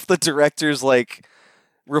 Even if the director's, like,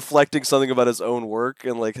 reflecting something about his own work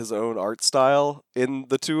and, like, his own art style in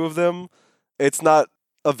the two of them, it's not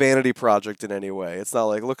a vanity project in any way. It's not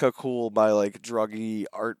like, look how cool my, like, druggy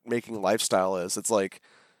art-making lifestyle is. It's like,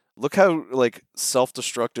 look how, like,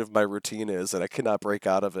 self-destructive my routine is, and I cannot break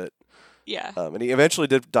out of it. Yeah. And he eventually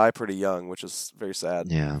did die pretty young, which is very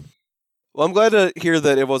sad. Yeah. Well, I'm glad to hear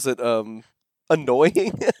that it wasn't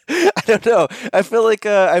annoying. I don't know. I feel like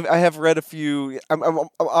I have read a few. I'm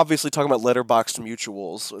obviously talking about Letterboxd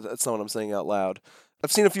mutuals. That's not what I'm saying out loud.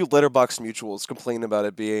 I've seen a few Letterboxd mutuals complain about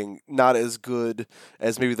it being not as good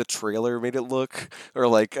as maybe the trailer made it look, or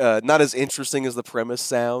like not as interesting as the premise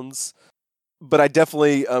sounds. But I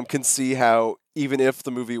definitely can see how, even if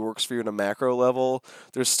the movie works for you on a macro level,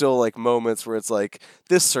 there's still, like, moments where it's like,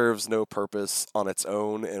 this serves no purpose on its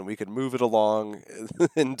own, and we could move it along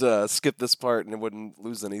and skip this part and it wouldn't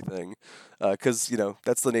lose anything. Because,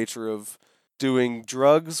 that's the nature of doing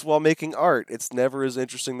drugs while making art. It's never as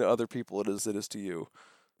interesting to other people as it is to you.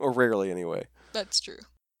 Or rarely, anyway. That's true.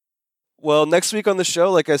 Well, next week on the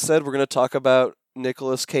show, like I said, we're going to talk about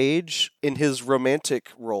Nicolas Cage in his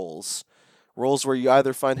romantic roles. Roles where you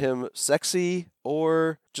either find him sexy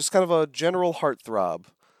or just kind of a general heartthrob.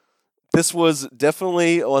 This was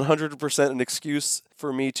definitely 100% an excuse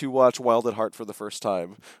for me to watch Wild at Heart for the first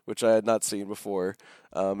time, which I had not seen before.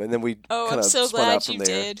 And then we kind I'm of so spun glad out from you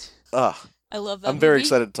there. did. Ah, I love that I'm very movie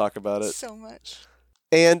excited to talk about it. so much.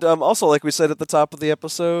 And also, like we said at the top of the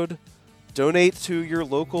episode, donate to your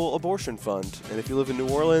local abortion fund. And if you live in New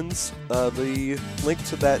Orleans, the link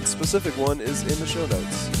to that specific one is in the show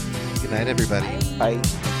notes. Good night, everybody. Bye.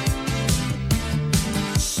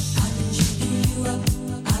 How did you do up?